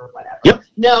corrupted or whatever. Yep.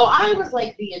 No, I was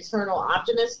like the eternal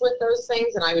optimist with those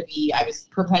things, and I was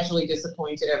perpetually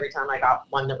disappointed every time I got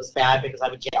one that was bad because I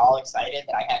would get all excited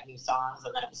that I had new songs,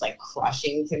 and then it was like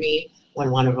crushing to me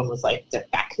when one of them was like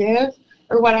defective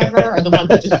or whatever, or the ones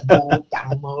that just won't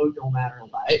download no matter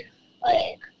what.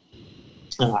 Like,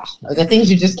 or the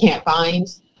things you just can't find,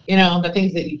 you know, the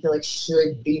things that you feel like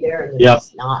should be there and they're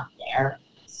just not there.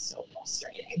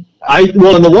 Frustrating.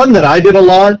 Well, and the one that I did a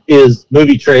lot is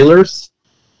movie trailers,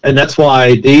 and that's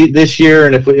why this year,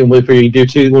 and if we do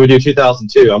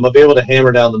 2002, I'm gonna be able to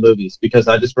hammer down the movies because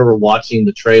I just remember watching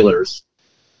the trailers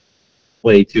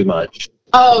way too much.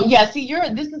 Oh yeah, see,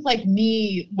 this is like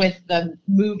me with the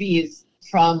movies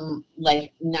from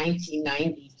like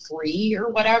 1993 or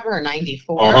whatever, or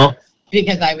 94. Uh-huh.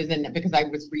 Because I was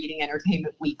reading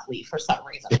Entertainment Weekly for some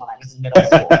reason when I was in middle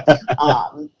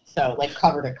school. So like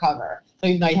cover to cover. So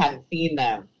even though I hadn't seen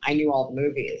them, I knew all the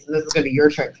movies. And this is going to be your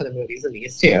trick for the movies in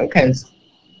these too. Because,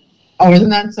 isn't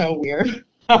that so weird?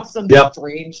 Some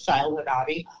strange childhood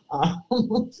hobby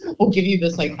will give you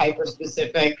this like hyper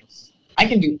specific. I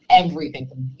can do everything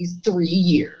from these 3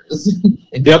 years.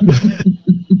 Yep.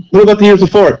 What about the years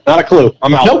before? Not a clue.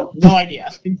 I'm out. Nope, no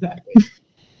idea. Exactly.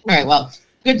 All right, well.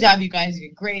 Good job, you guys.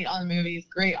 You're great on the movies,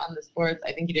 great on the sports.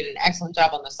 I think you did an excellent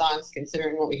job on the songs,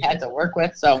 considering what we had to work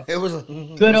with. So it was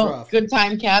good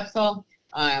time capsule.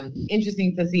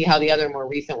 Interesting to see how the other more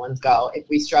recent ones go. If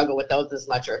we struggle with those as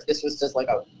much, or if this was just like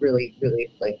a really,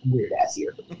 really like weird ass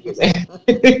year for music.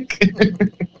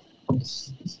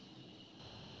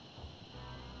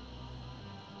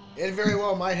 It very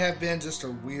well might have been just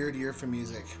a weird year for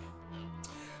music.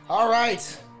 All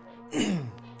right,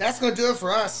 that's gonna do it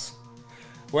for us.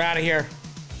 We're out of here.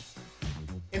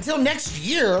 Until next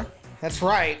year, that's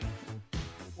right.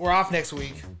 We're off next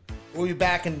week. We'll be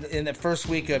back in the first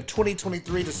week of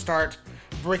 2023 to start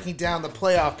breaking down the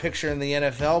playoff picture in the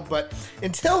NFL. But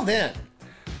until then,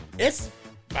 it's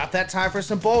about that time for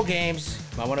some bowl games.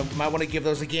 Might want to give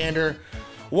those a gander.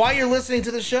 While you're listening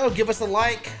to the show, give us a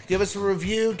like, give us a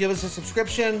review, give us a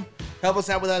subscription. Help us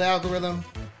out with that algorithm.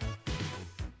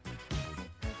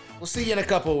 We'll see you in a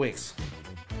couple of weeks.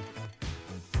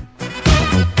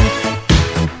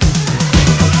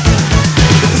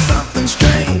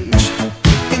 Strange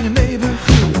in your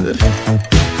neighborhood.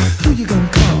 Who you gonna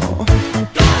call?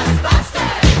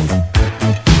 Ghostbusters!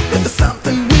 If there's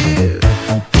something weird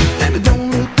and it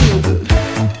don't look good,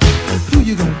 who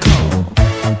you gonna call?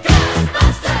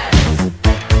 Ghostbusters!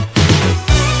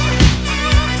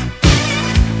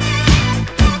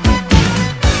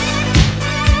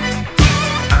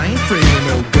 I ain't afraid of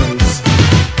no ghosts.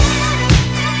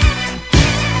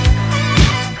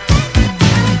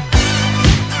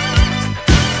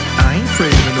 I ain't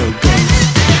afraid of no ghosts.